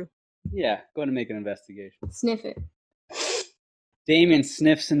see-through. Yeah, go ahead and make an investigation. Sniff it. Damien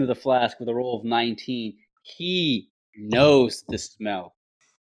sniffs into the flask with a roll of 19. He knows the smell.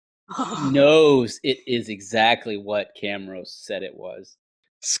 He knows it is exactly what Camrose said it was.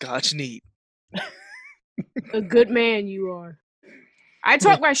 Scotch neat. A good man you are. I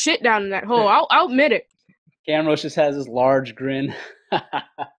talk my shit down in that hole. I'll admit it. Camrose just has this large grin.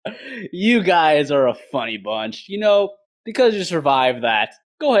 You guys are a funny bunch. You know, because you survived that,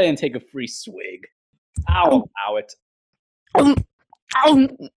 go ahead and take a free swig. I'll allow it.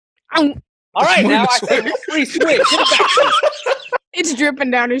 All right, now I said free swig. Get it back to me. It's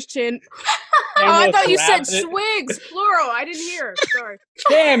dripping down his chin. Oh, I thought you said swigs, plural. I didn't hear. Sorry.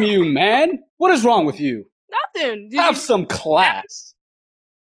 Damn you, man. What is wrong with you? Nothing. Have some class.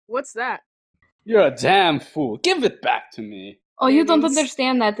 What's that? You're a damn fool. Give it back to me. Oh, you don't Damien's-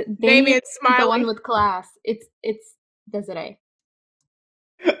 understand that. Damien's Damien's the smiling. one with class. It's Desiree.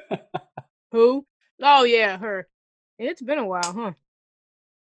 Who? Oh, yeah, her. It's been a while, huh?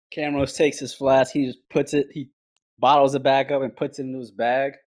 Camrose takes his flask. He just puts it, he bottles it back up and puts it into his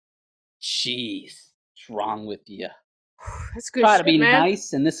bag. Jeez, what's wrong with you? That's good Try shit, to be man.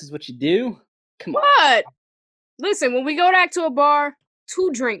 nice, and this is what you do? Come on. What? Listen, when we go back to a bar,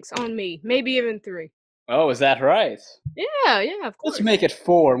 2 drinks on me. Maybe even 3. Oh, is that right? Yeah, of course. Let's make it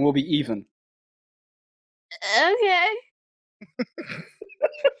 4 and we'll be even. Okay.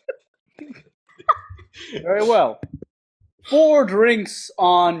 Very well. 4 drinks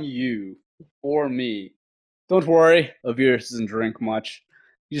on you. For me. Don't worry, Avirus doesn't drink much.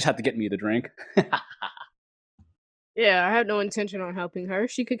 You just have to get me the drink. Yeah, I have no intention on helping her.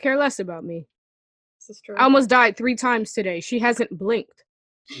 She could care less about me. This is true. I almost died 3 times today. She hasn't blinked.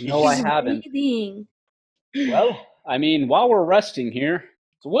 No, I haven't. Breathing. Well, I mean, while we're resting here,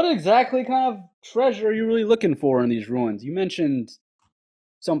 so what exactly kind of treasure are you really looking for in these ruins? You mentioned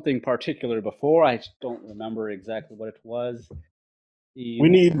something particular before. I just don't remember exactly what it was. We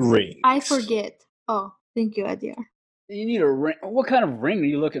need rings. I forget. Oh, thank you, Adia. You need a ring. What kind of ring are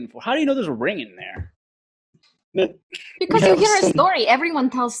you looking for? How do you know there's a ring in there? Because We you have hear a some- story. Everyone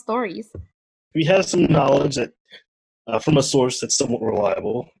tells stories. We have some knowledge that from a source that's somewhat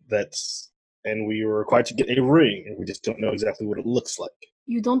reliable. And we were required to get a ring, and we just don't know exactly what it looks like.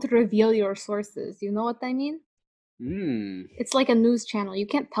 You don't reveal your sources. You know what I mean? It's like a news channel. You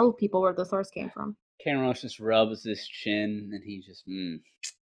can't tell people where the source came from. Camrose just rubs his chin, and he just,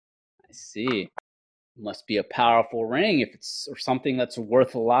 I see. Must be a powerful ring if it's or something that's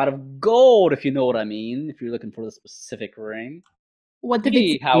worth a lot of gold, if you know what I mean, if you're looking for the specific ring. What did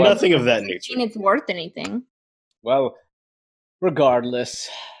Me, it however, Nothing of that mean nature. it's worth anything? well, regardless,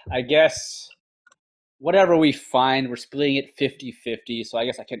 I guess whatever we find, we're splitting it 50-50, so I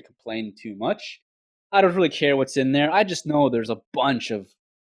guess I can't complain too much. I don't really care what's in there. I just know there's a bunch of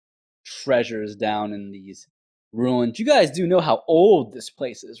treasures down in these ruins. You guys do know how old this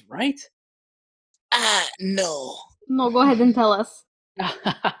place is, right? No. No, go ahead and tell us.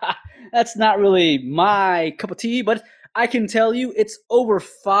 That's not really my cup of tea, but I can tell you it's over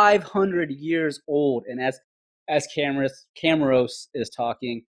 500 years old. And as Camrose is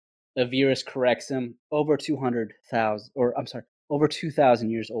talking, Avirus corrects him. Over 200,000, or I'm sorry, over 2,000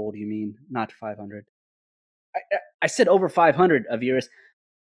 years old. You mean not 500? I said over 500, Avirus.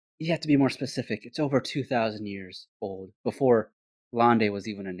 You have to be more specific. It's over 2,000 years old, before Lande was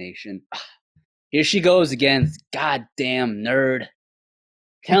even a nation. Here she goes again, goddamn nerd.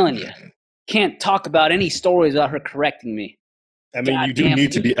 Telling you, can't talk about any stories without her correcting me. I mean, you do Goddamn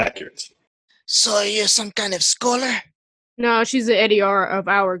need to you. be accurate. So you're some kind of scholar? No, she's the Eddie R of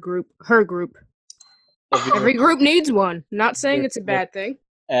our group, her group. Every group needs one. Not saying it's a bad thing.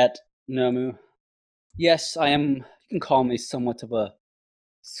 At Nomu. Yes, I am, you can call me somewhat of a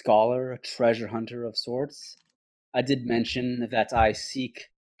scholar, a treasure hunter of sorts. I did mention that I seek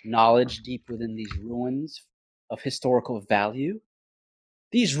knowledge deep within these ruins of historical value.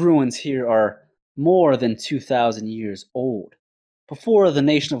 These ruins here are more than 2,000 years old. Before the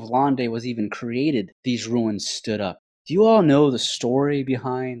nation of Lande was even created, these ruins stood up. Do you all know the story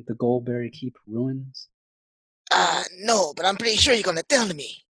behind the Goldberry Keep ruins? No, but I'm pretty sure you're gonna tell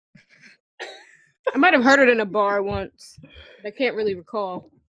me. I might have heard it in a bar once, but I can't really recall.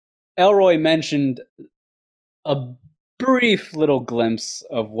 Elroy mentioned a brief little glimpse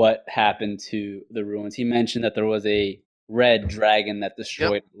of what happened to the ruins. He mentioned that there was a red dragon that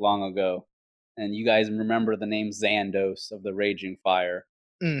destroyed it long ago. And you guys remember the name Xandos of the Raging Fire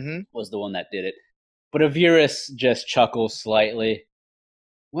was the one that did it. But Avirus just chuckles slightly.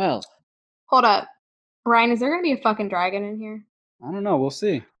 Well, Hold up. Ryan, is there going to be a fucking dragon in here? I don't know. We'll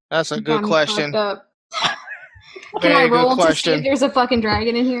see. That's a You good got me question. fucked up. Can Very I good roll to see question. if there's a fucking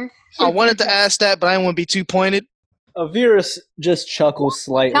dragon in here? I wanted to ask that, but I didn't want to be too pointed. Avirus just chuckles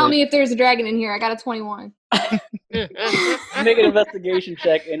slightly. Tell me if there's a dragon in here. I got a 21. Make an investigation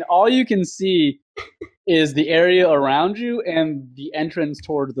check, and all you can see is the area around you and the entrance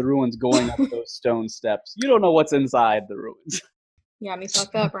towards the ruins going up those stone steps. You don't know what's inside the ruins. You got me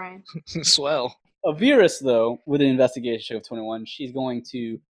fucked up, Ryan. Swell. Avirus, though, with an investigation check of 21, she's going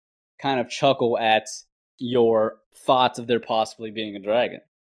to kind of chuckle at your thoughts of there possibly being a dragon.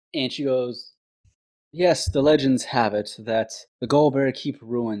 And she goes, yes, the legends have it that the Goldberry Keep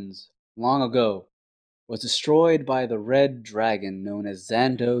ruins, long ago, was destroyed by the red dragon known as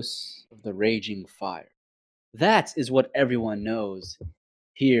Xandos of the Raging Fire. That is what everyone knows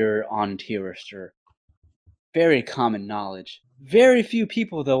here on Tirister. Very common knowledge. Very few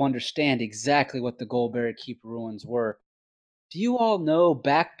people, though, understand exactly what the Goldberry Keep ruins were. Do you all know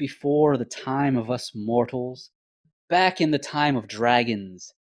back before the time of us mortals, back in the time of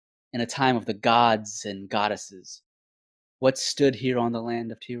dragons, in a time of the gods and goddesses, what stood here on the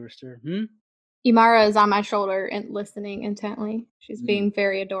land of Tirister? Imara is on my shoulder and listening intently. She's being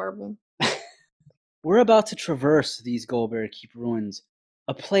very adorable. We're about to traverse these Goldberry Keep ruins,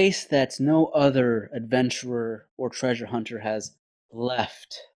 a place that no other adventurer or treasure hunter has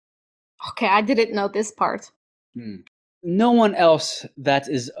left. Okay, I didn't know this part. No one else that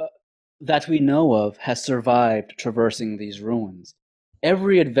we know of has survived traversing these ruins.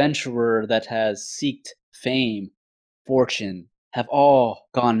 Every adventurer that has seeked fame, fortune, have all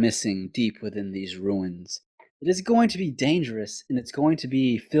gone missing deep within these ruins. It is going to be dangerous, and it's going to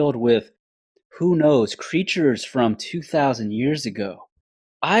be filled with, who knows, creatures from 2,000 years ago.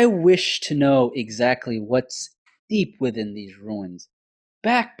 I wish to know exactly what's deep within these ruins,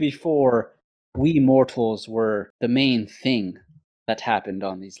 back before we mortals were the main thing that happened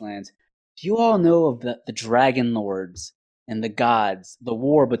on these lands. Do you all know of the dragon lords and the gods, the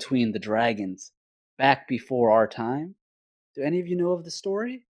war between the dragons, back before our time? Do any of you know of the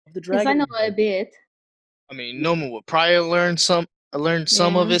story of the dragon? Yes, I know a bit. I mean, Nomu would probably learn some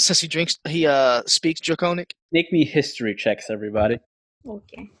of it since he speaks Draconic. Make me history checks, everybody.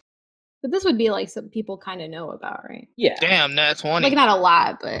 Okay. But this would be like some people kind of know about, right? Yeah. Damn, nat 20. Like not a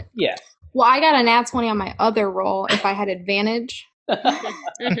lot, but Yes. well, I got a nat 20 on my other roll if I had advantage.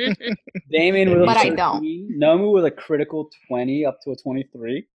 Damien with a But I 13, don't. Nomu with a critical 20 up to a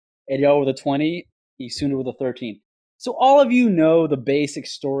 23, Ediar with a 20, Isundra with a 13. So all of you know the basic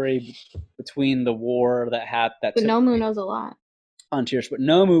story between the war that But took Nomu place knows a lot. on Tirish, but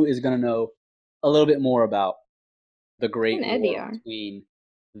Nomu is going to know a little bit more about the great And war Ediar. between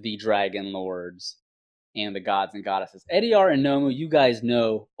the dragon lords and the gods and goddesses. Ediar and Nomu, you guys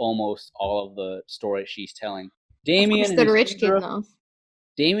know almost all of the story she's telling. Damien and The rich kid Isundra, knows.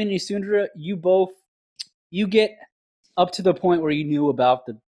 Damien and Isundra, you get up to the point where you knew about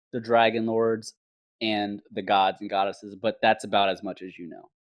the dragon lords and the gods and goddesses, but that's about as much as you know.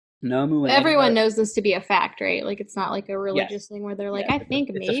 Nomu and Everyone Ediar, knows this to be a fact, right? Like it's not like a religious thing where they're like, Yes, I think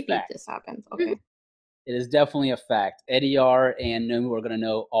it's a maybe fact. this happens. Okay. It is definitely a fact. Ediar and Nomu are going to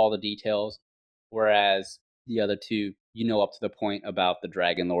know all the details, whereas the other two, you know up to the point about the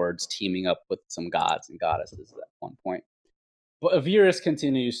dragon lords teaming up with some gods and goddesses at one point. But Avirus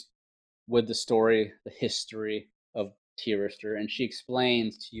continues with the story, the history of Tirister, and she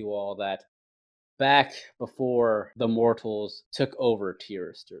explains to you all that back before the mortals took over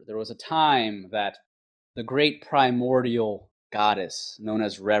Tirister, there was a time that the great primordial goddess known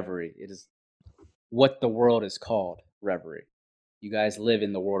as Reverie, it is what the world is called, Reverie. You guys live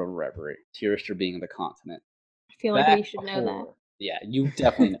in the world of Reverie, Tirister being the continent. I feel like back we should know that. Yeah, you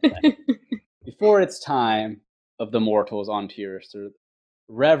definitely know that. Before its time of the mortals on Tyrstar,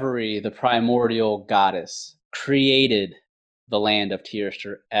 Reverie, the primordial goddess, created the land of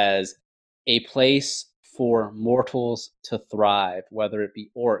Tyrstar as a place for mortals to thrive, whether it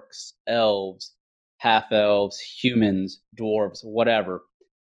be orcs, elves, half-elves, humans, dwarves, whatever.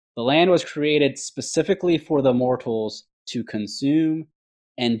 The land was created specifically for the mortals to consume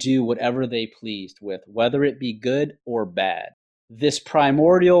and do whatever they pleased with, whether it be good or bad. This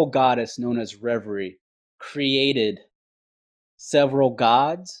primordial goddess known as Reverie created several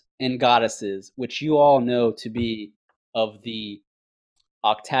gods and goddesses, which you all know to be of the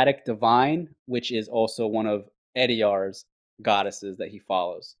Octatic Divine, which is also one of Ediar's goddesses that he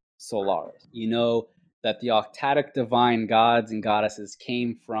follows, Solaris. You know that the Octatic Divine gods and goddesses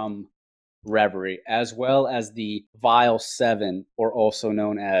came from Reverie, as well as the Vile Seven, or also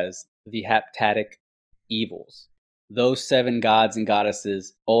known as the Heptatic Evils. Those 7 gods and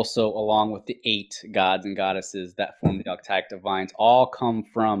goddesses, also along with the 8 gods and goddesses that form the Octatic Divines, all come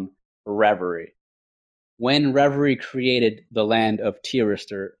from Reverie. When Reverie created the land of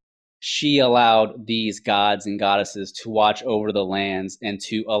Tyrstar, she allowed these gods and goddesses to watch over the lands and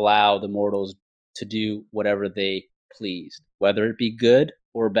to allow the mortals to do whatever they pleased, whether it be good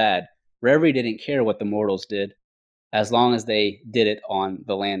or bad. Reverie didn't care what the mortals did, as long as they did it on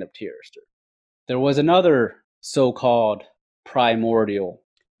the land of Tyrstar. There was another so-called primordial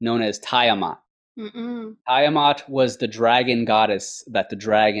known as Tiamat. Tiamat was the dragon goddess that the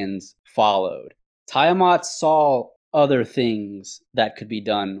dragons followed. Tiamat saw other things that could be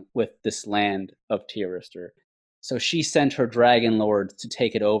done with this land of Tyrstar. So she sent her dragon lords to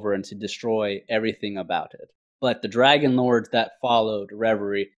take it over and to destroy everything about it. But the dragon lords that followed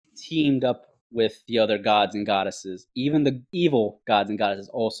Reverie teamed up with the other gods and goddesses. Even the evil gods and goddesses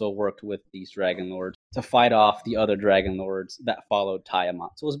also worked with these dragon lords to fight off the other dragon lords that followed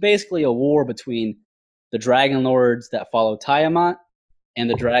Tiamat. So it was basically a war between the dragon lords that followed Tiamat and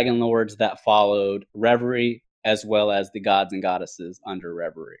the dragon lords that followed Reverie, as well as the gods and goddesses under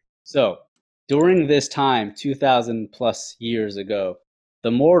Reverie. So during this time, 2,000 plus years ago,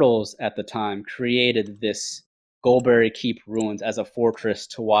 the mortals at the time created this Goldberry Keep ruins as a fortress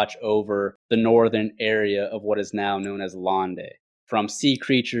to watch over the northern area of what is now known as Londe, from sea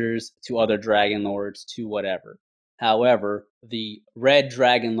creatures to other dragon lords to whatever. However, the red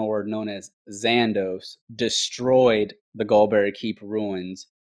dragon lord known as Xandos destroyed the Goldberry Keep ruins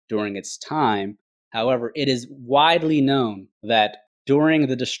during its time. However, it is widely known that during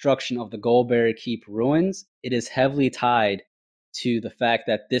the destruction of the Goldberry Keep ruins, it is heavily tied to the fact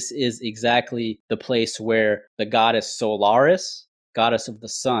that this is exactly the place where the goddess Solaris, goddess of the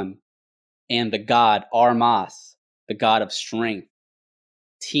sun, and the god Armas, the god of strength,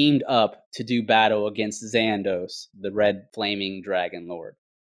 teamed up to do battle against Xandos, the red flaming dragon lord.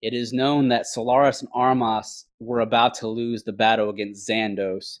 It is known that Solaris and Armas were about to lose the battle against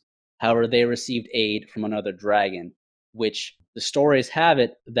Xandos. However, they received aid from another dragon, which the stories have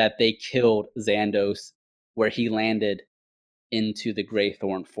it that they killed Xandos where he landed into the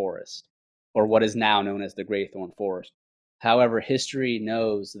Greythorn Forest, or what is now known as the Greythorn Forest. However, history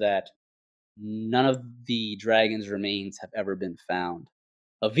knows that none of the dragon's remains have ever been found.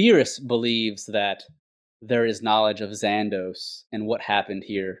 Avirus believes that there is knowledge of Xandos and what happened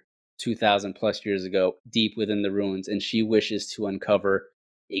here 2,000 plus years ago deep within the ruins, and she wishes to uncover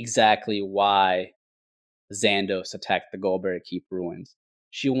exactly why Xandos attacked the Goldberry Keep ruins.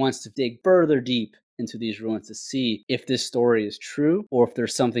 She wants to dig further deep into these ruins to see if this story is true or if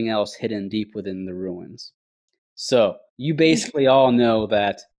there's something else hidden deep within the ruins. So, you basically all know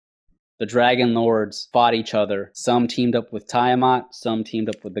that the dragon lords fought each other. Some teamed up with Tiamat, some teamed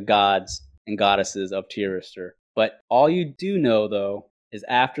up with the gods and goddesses of Tyrstar. But all you do know, though, is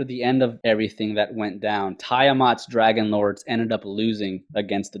after the end of everything that went down, Tiamat's dragon lords ended up losing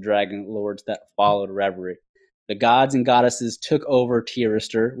against the dragon lords that followed Reverie. The gods and goddesses took over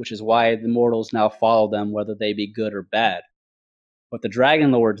Tyrstar, which is why the mortals now follow them, whether they be good or bad. But the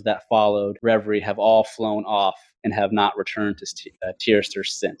dragon lords that followed Reverie have all flown off and have not returned to Tyrstar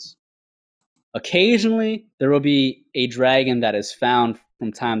since. Occasionally, there will be a dragon that is found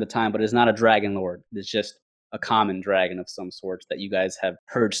from time to time, but it's not a dragon lord. It's just a common dragon of some sorts that you guys have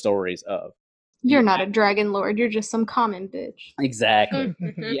heard stories of. You're not a dragon lord, you're just some common bitch. Exactly.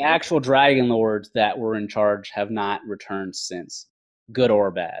 The actual dragon lords that were in charge have not returned since, good or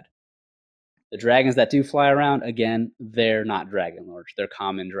bad. The dragons that do fly around, again, they're not dragon lords. They're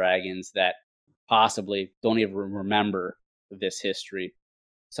common dragons that possibly don't even remember this history.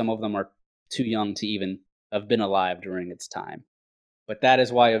 Some of them are too young to even have been alive during its time. But that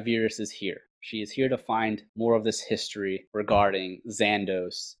is why Avirus is here. She is here to find more of this history regarding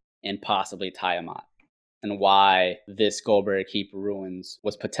Xandos and possibly Tiamat, and why this Goldberry Keep ruins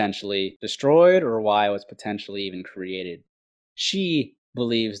was potentially destroyed or why it was potentially even created. She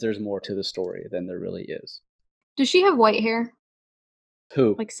believes there's more to the story than there really is. Does she have white hair?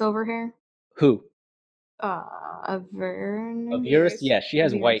 Who? Like silver hair? Who? Avern. Avirus? Yeah, she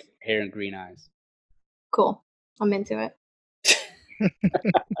has Avirus. white hair and green eyes. Cool. I'm into it.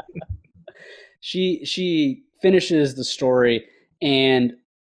 She finishes the story, and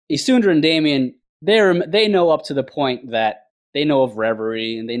Isundra and Damien, they know up to the point that they know of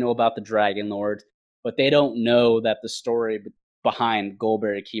Reverie and they know about the Dragon Lords, but they don't know that the story behind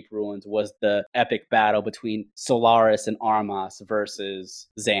Goldberry Keep Ruins was the epic battle between Solaris and Armas versus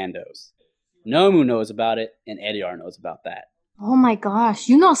Xandos. Nomu knows about it, and Ediar knows about that. Oh my gosh,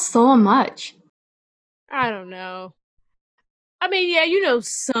 you know so much. I don't know. I mean, yeah, you know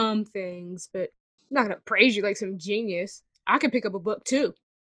some things, but I'm not gonna praise you like some genius. I can pick up a book too.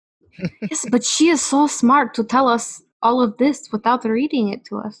 Yes, but she is so smart to tell us all of this without reading it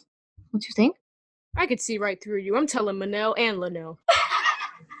to us. What you think? I could see right through you. I'm telling Manel and Linnell.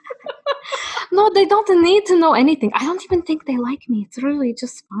 No, they don't need to know anything. I don't even think they like me. It's really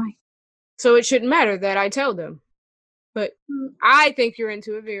just fine. So it shouldn't matter that I tell them. But I think you're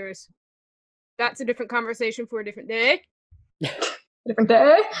into Avirus. That's a different conversation for a different day. Different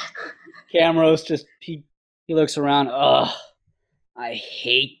day? Camrose just, he looks around. Ugh, I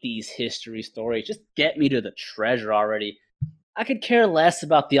hate these history stories. Just get me to the treasure already. I could care less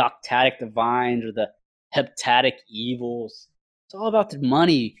about the Octatic Divines or the Heptatic Evils. It's all about the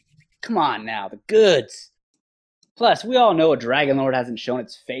money. Come on now, the goods. Plus, we all know a Dragon Lord hasn't shown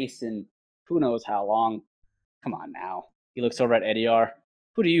its face in who knows how long. Come on now. He looks over at Ediar.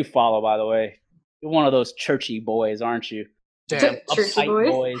 Who do you follow, by the way? You're one of those churchy boys, aren't you? Damn. Churchy Uptight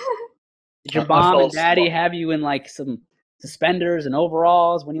boys. Did your I mom follow and daddy smart. have you in like some suspenders and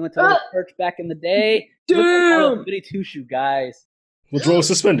overalls when you went to the church back in the day? You look like one of those goody two-shoe guys. What's wrong with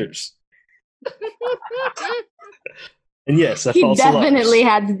suspenders? And yes, I He follow definitely Solaris.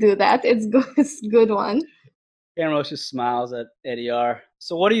 had to do that. It's good. It's a good one. Camrose just smiles at Ediar.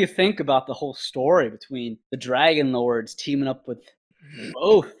 So what do you think about the whole story between the Dragon Lords teaming up with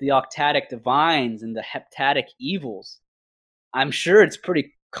both the Octatic Divines and the Heptatic Evils? I'm sure it's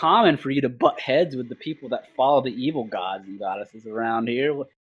pretty common for you to butt heads with the people that follow the evil gods and goddesses around here.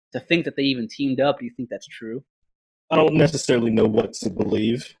 To think that they even teamed up, do you think that's true? I don't necessarily know what to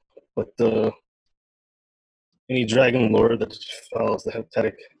believe, but any Dragon Lord that follows the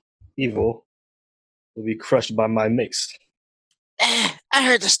Heptatic Evil will be crushed by my mace. I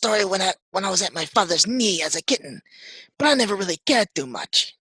heard the story when I was at my father's knee as a kitten, but I never really cared too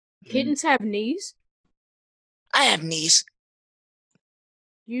much. Kittens have knees? I have knees.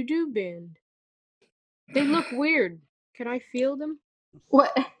 You do bend. They look weird. Can I feel them?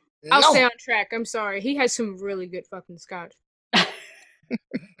 What? I'll No. stay on track. I'm sorry. He has some really good fucking scotch.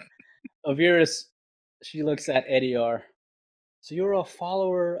 Avirus, she looks at Ediar. So you're a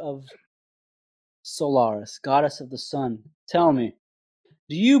follower of Solaris, goddess of the sun. Tell me,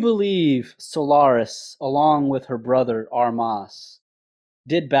 do you believe Solaris, along with her brother Armas,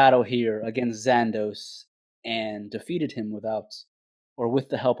 did battle here against Xandos and defeated him without, or with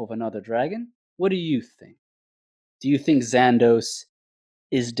the help of another dragon? What do you think? Do you think Xandos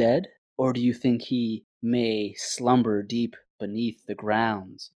is dead, or do you think he may slumber deep beneath the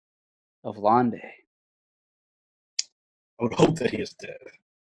grounds of Lande? I would hope that he is dead,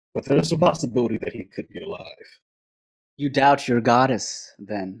 but there is a possibility that he could be alive. You doubt your goddess,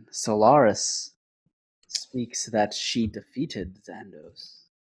 then. Solaris speaks that she defeated Xandos.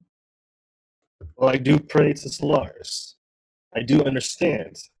 Well, I do pray to Solaris. I do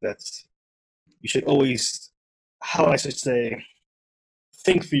understand that you should always, how I should say,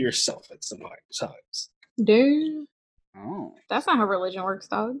 think for yourself at some times. Dude, Oh. that's not how religion works,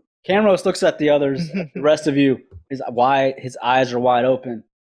 dog. Camrose looks at the others, at the rest of you. His eyes are wide open.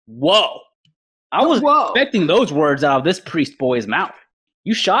 Whoa! I was Whoa. expecting those words out of this priest boy's mouth.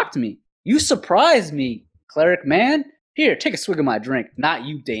 You shocked me. You surprised me, cleric man. Here, take a swig of my drink. Not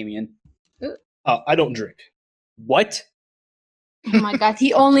you, Damien. I don't drink. What? Oh my god,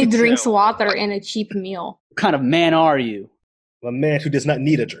 he only drinks No. water and a cheap meal. What kind of man are you? I'm a man who does not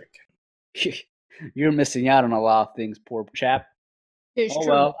need a drink. You're missing out on a lot of things, poor chap. It's Oh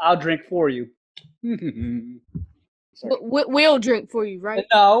true. well, I'll drink for you. Sorry. We'll drink for you, right?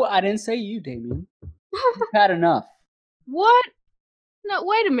 No, I didn't say you, Damien. You've had enough. What? No,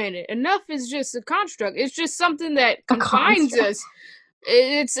 wait a minute. Enough is just a construct. It's just something that confines construct. us.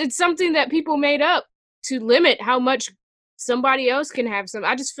 It's something that people made up to limit how much somebody else can have some.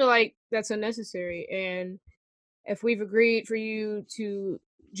 I just feel like that's unnecessary. And if we've agreed for you to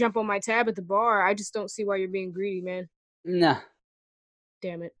jump on my tab at the bar, I just don't see why you're being greedy, man. Nah.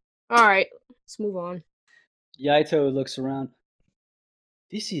 Damn it. All right, let's move on. Yaito looks around.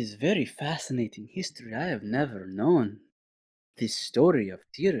 This is very fascinating history. I have never known this story of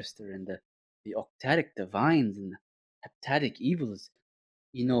Tirister and the octadic divines and the heptatic evils.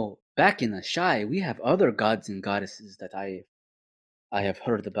 You know, back in Ashai, we have other gods and goddesses that I have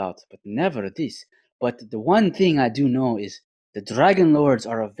heard about, but never this. But the one thing I do know is the Dragon Lords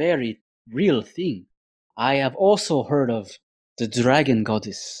are a very real thing. I have also heard of the dragon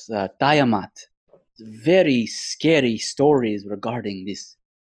goddess, Tiamat. Very scary stories regarding this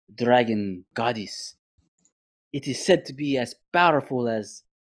dragon goddess. It is said to be as powerful as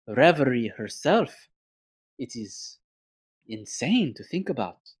Reverie herself. It is insane to think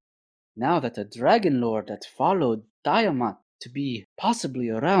about. Now that a dragon lord that followed Tiamat to be possibly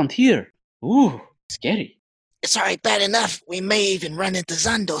around here. Ooh, scary. It's alright, bad enough. We may even run into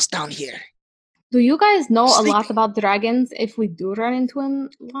Zandos down here. Do you guys know a lot Sleeping. about dragons if we do run into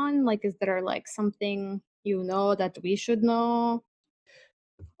one? Like, is there like something you know that we should know?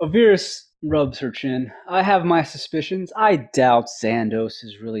 Avirus rubs her chin. I have my suspicions. I doubt Zandos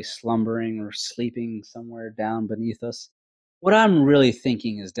is really slumbering or sleeping somewhere down beneath us. What I'm really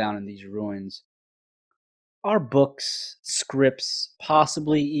thinking is down in these ruins. Are books, scripts,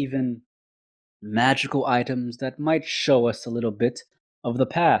 possibly even magical items that might show us a little bit of the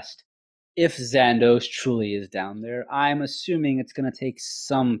past. If Zandos truly is down there, I'm assuming it's going to take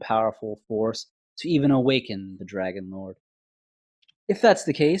some powerful force to even awaken the Dragon Lord. If that's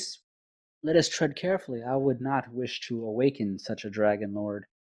the case, let us tread carefully. I would not wish to awaken such a Dragon Lord.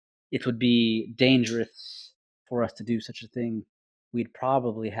 It would be dangerous for us to do such a thing. We'd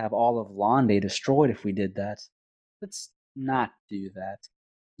probably have all of Londe destroyed if we did that. Let's not do that.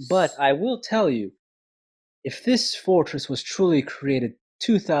 But I will tell you, if this fortress was truly created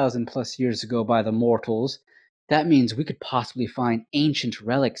 2,000 plus years ago by the mortals, that means we could possibly find ancient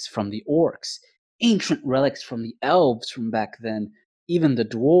relics from the orcs, ancient relics from the elves from back then, even the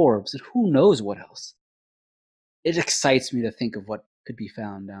dwarves, and who knows what else. It excites me to think of what could be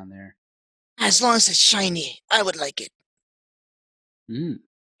found down there. As long as it's shiny, I would like it. And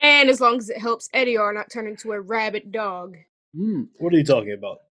as long as it helps Ediar not turn into a rabid dog. What are you talking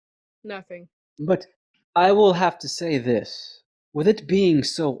about? Nothing. But I will have to say this. With it being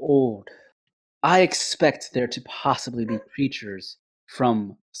so old, I expect there to possibly be creatures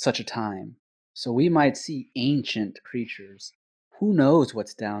from such a time. So we might see ancient creatures. Who knows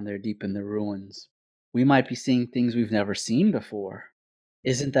what's down there deep in the ruins? We might be seeing things we've never seen before.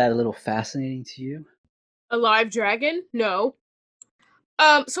 Isn't that a little fascinating to you? A live dragon? No.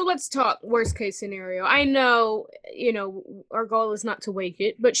 So let's talk worst case scenario. I know, our goal is not to wake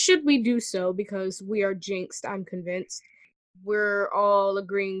it, but should we do so because we are jinxed, I'm convinced, we're all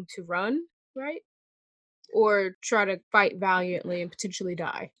agreeing to run, right? Or try to fight valiantly and potentially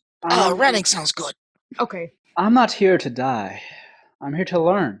die. Running sounds good. Okay. I'm not here to die. I'm here to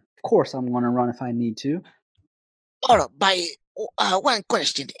learn. Of course I'm going to run if I need to. Alright, one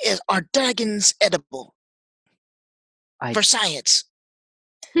question. Are dragons edible? For science.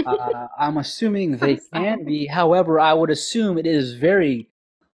 I'm assuming they can be. However, I would assume it is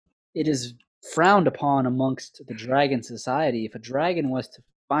frowned upon amongst the dragon society. If a dragon was to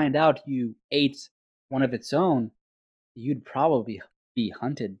find out you ate one of its own, you'd probably be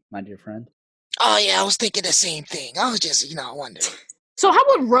hunted, my dear friend. Oh yeah, I was thinking the same thing. I was just, wondering. So how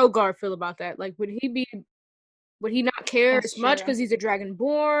would Rogar feel about that? Like, would he not care That's as much true. because he's a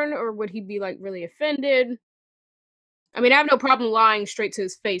dragonborn, or would he be like really offended? I mean, I have no problem lying straight to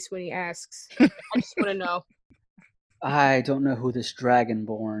his face when he asks. I just want to know. I don't know who this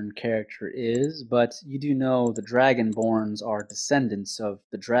Dragonborn character is, but you do know the Dragonborns are descendants of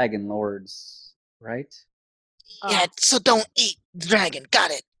the Dragon Lords, right? Yeah, so don't eat dragon.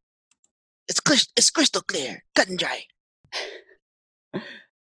 Got it. It's crystal clear, cut and dry.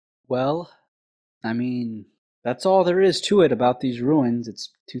 Well, I mean, that's all there is to it about these ruins. It's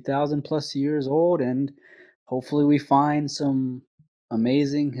 2,000 plus years old, and hopefully we find some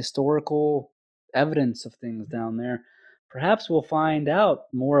amazing historical evidence of things down there. Perhaps we'll find out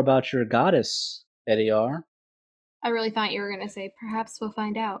more about your goddess, Ediar. I really thought you were going to say, perhaps we'll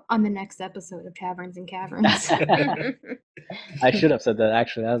find out on the next episode of Taverns and Caverns. I should have said that,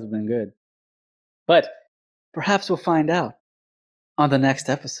 actually. That would have been good. But perhaps we'll find out on the next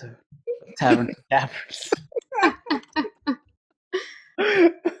episode of Taverns and Caverns.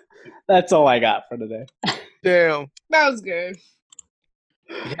 That's all I got for today. Damn. That was good.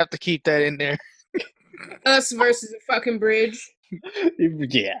 You have to keep that in there. Us versus a fucking bridge.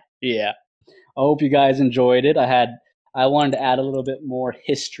 Yeah. I hope you guys enjoyed it. I wanted to add a little bit more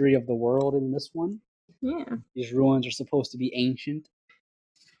history of the world in this one. Yeah. These ruins are supposed to be ancient.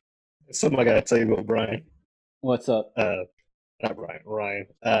 Something I gotta tell you about Brian. What's up? Not Brian, Ryan.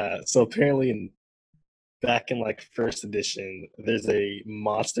 So apparently back in like first edition, there's a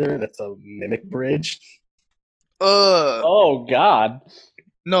monster that's a mimic bridge. Oh God.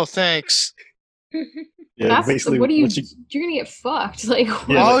 No thanks. Yeah, That's basically what do you? what you You're gonna get fucked. Like, Yeah,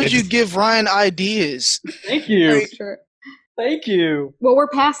 Why like, would you it's- give Ryan ideas? Thank you. very true. Thank you. Well, we're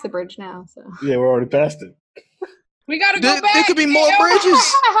past the bridge now, so. yeah, we're already past it. We gotta There, go back. there could be more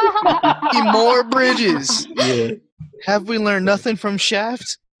bridges. Be more bridges. Yeah. Have we learned nothing from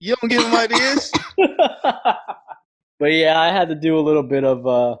Shaft? You don't give him ideas? But yeah, I had to do a little bit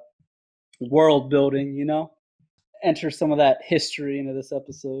of world building, enter some of that history into this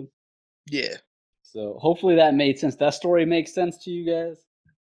episode. Yeah. So hopefully that made sense. That story makes sense to you guys.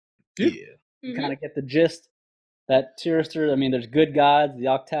 Yeah. You kind of get the gist. That Tyrstar, there's good gods, the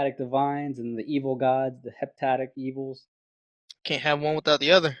Octatic Divines, and the evil gods, the Heptatic evils. Can't have one without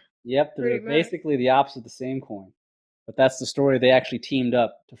the other. Yep, they're Pretty much. basically the opposite of the same coin. But that's the story. They actually teamed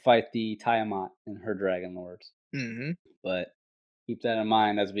up to fight the Tiamat and her dragon lords. Mm-hmm. But keep that in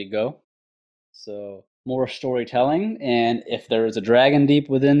mind as we go. So more storytelling, and if there is a dragon deep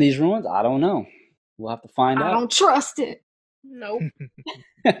within these ruins, I don't know. We'll have to find I out. don't trust it. Nope.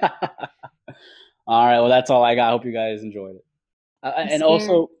 All right, well, that's all I got. I hope you guys enjoyed it. And scared.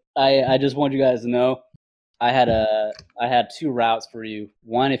 also, I just want you guys to know, I had two routes for you.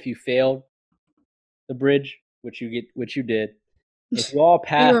 One, if you failed the bridge, which you did. If you all We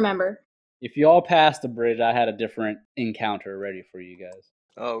passed, remember. if you all passed the bridge, I had a different encounter ready for you guys.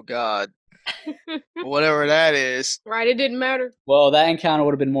 Oh, God. Whatever that is. Right, it didn't matter. Well, that encounter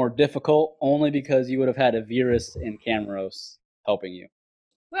would have been more difficult, only because you would have had Avirus and Camros helping you.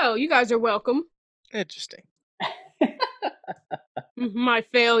 Well, you guys are welcome. Interesting. My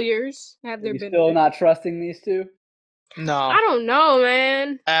failures have Are their you benefit. still not trusting these two? No, I don't know,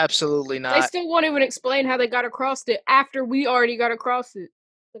 man. absolutely They not. still won't even explain how they got across it after we already got across it.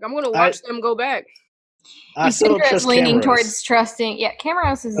 Like, I'm gonna watch them go back. I still don't Sindra is trust leaning Camrose. towards trusting. Yeah,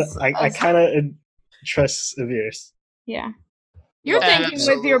 Camaros is. I kind of trust Avirus. Yeah, You're Yeah, thinking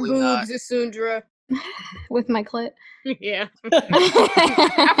with your absolutely not. boobs, Isundra. with my clit. Yeah.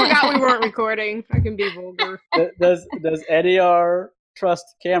 I forgot we weren't recording. I can be vulgar. Does Ediar trust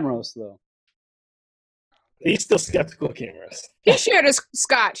Camros though? He's still skeptical of cameras. He shared his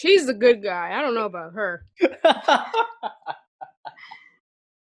scotch. He's the good guy. I don't know about her.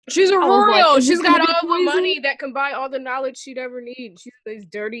 She's a I was like, royal. is She's this gonna got be all the poison? money that can buy all the knowledge she'd ever need. She's in these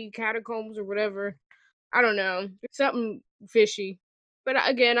dirty catacombs or whatever. I don't know. It's something fishy. But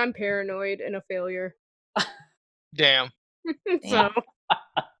again, I'm paranoid and a failure. Damn. So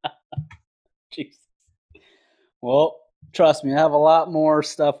Jesus. Well, trust me, I have a lot more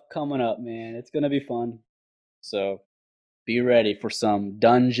stuff coming up, man. It's gonna be fun. So be ready for some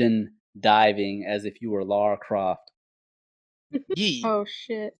dungeon diving as if you were Lara Croft. Yee. Oh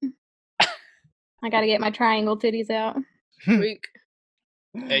shit! I gotta get my triangle titties out. weak.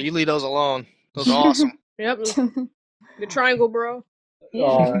 Hey, you leave those alone. Those are awesome. Yep. The triangle, bro. Yeah.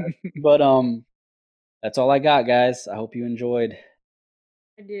 All right. But that's all I got, guys. I hope you enjoyed.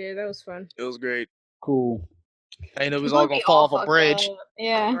 I did. That was fun. It was great. Cool. I know it was We'll all be gonna fall off a fucked bridge. up.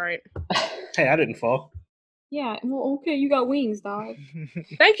 Yeah. All right. Hey, I didn't fall. Yeah. Well, okay, you got wings, dog.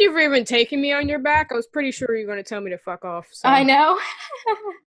 Thank you for even taking me on your back. I was pretty sure you were going to tell me to fuck off. So. I know.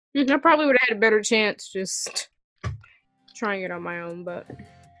 I probably would have had a better chance just trying it on my own, but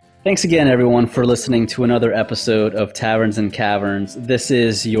Thanks again, everyone, for listening to another episode of Taverns and Caverns. This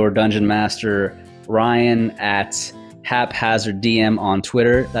is your Dungeon Master, Ryan, at Haphazard DM on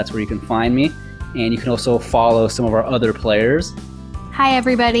Twitter. That's where you can find me. And you can also follow some of our other players. Hi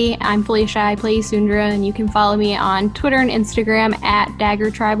everybody, I'm Felicia. I play Sundra, and you can follow me on Twitter and Instagram at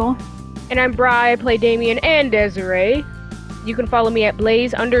Dagger Tribal. And I'm Bri. I play Damien and Desiree. You can follow me at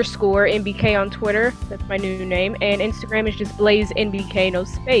Blaze_NBK on Twitter. That's my new name. And Instagram is just BlazeNBK, no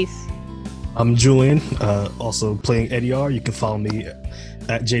space. I'm Julian, also playing Eddie R. You can follow me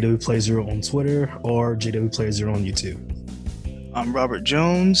at JWPlay0 on Twitter or JWPlay0 on YouTube. I'm Robert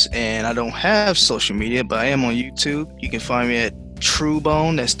Jones, and I don't have social media, but I am on YouTube. You can find me at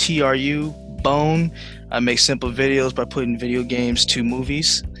TrueBone. That's TRU Bone. I make simple videos by putting video games to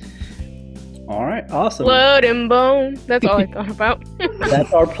movies. All right, awesome. Blood and bone. That's all I thought about.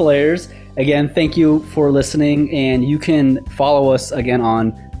 That's our players. Again, thank you for listening, and you can follow us again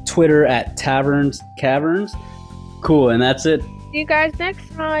on Twitter at Taverns Caverns. Cool, and that's it. See you guys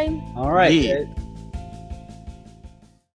next time. All right. Yeah.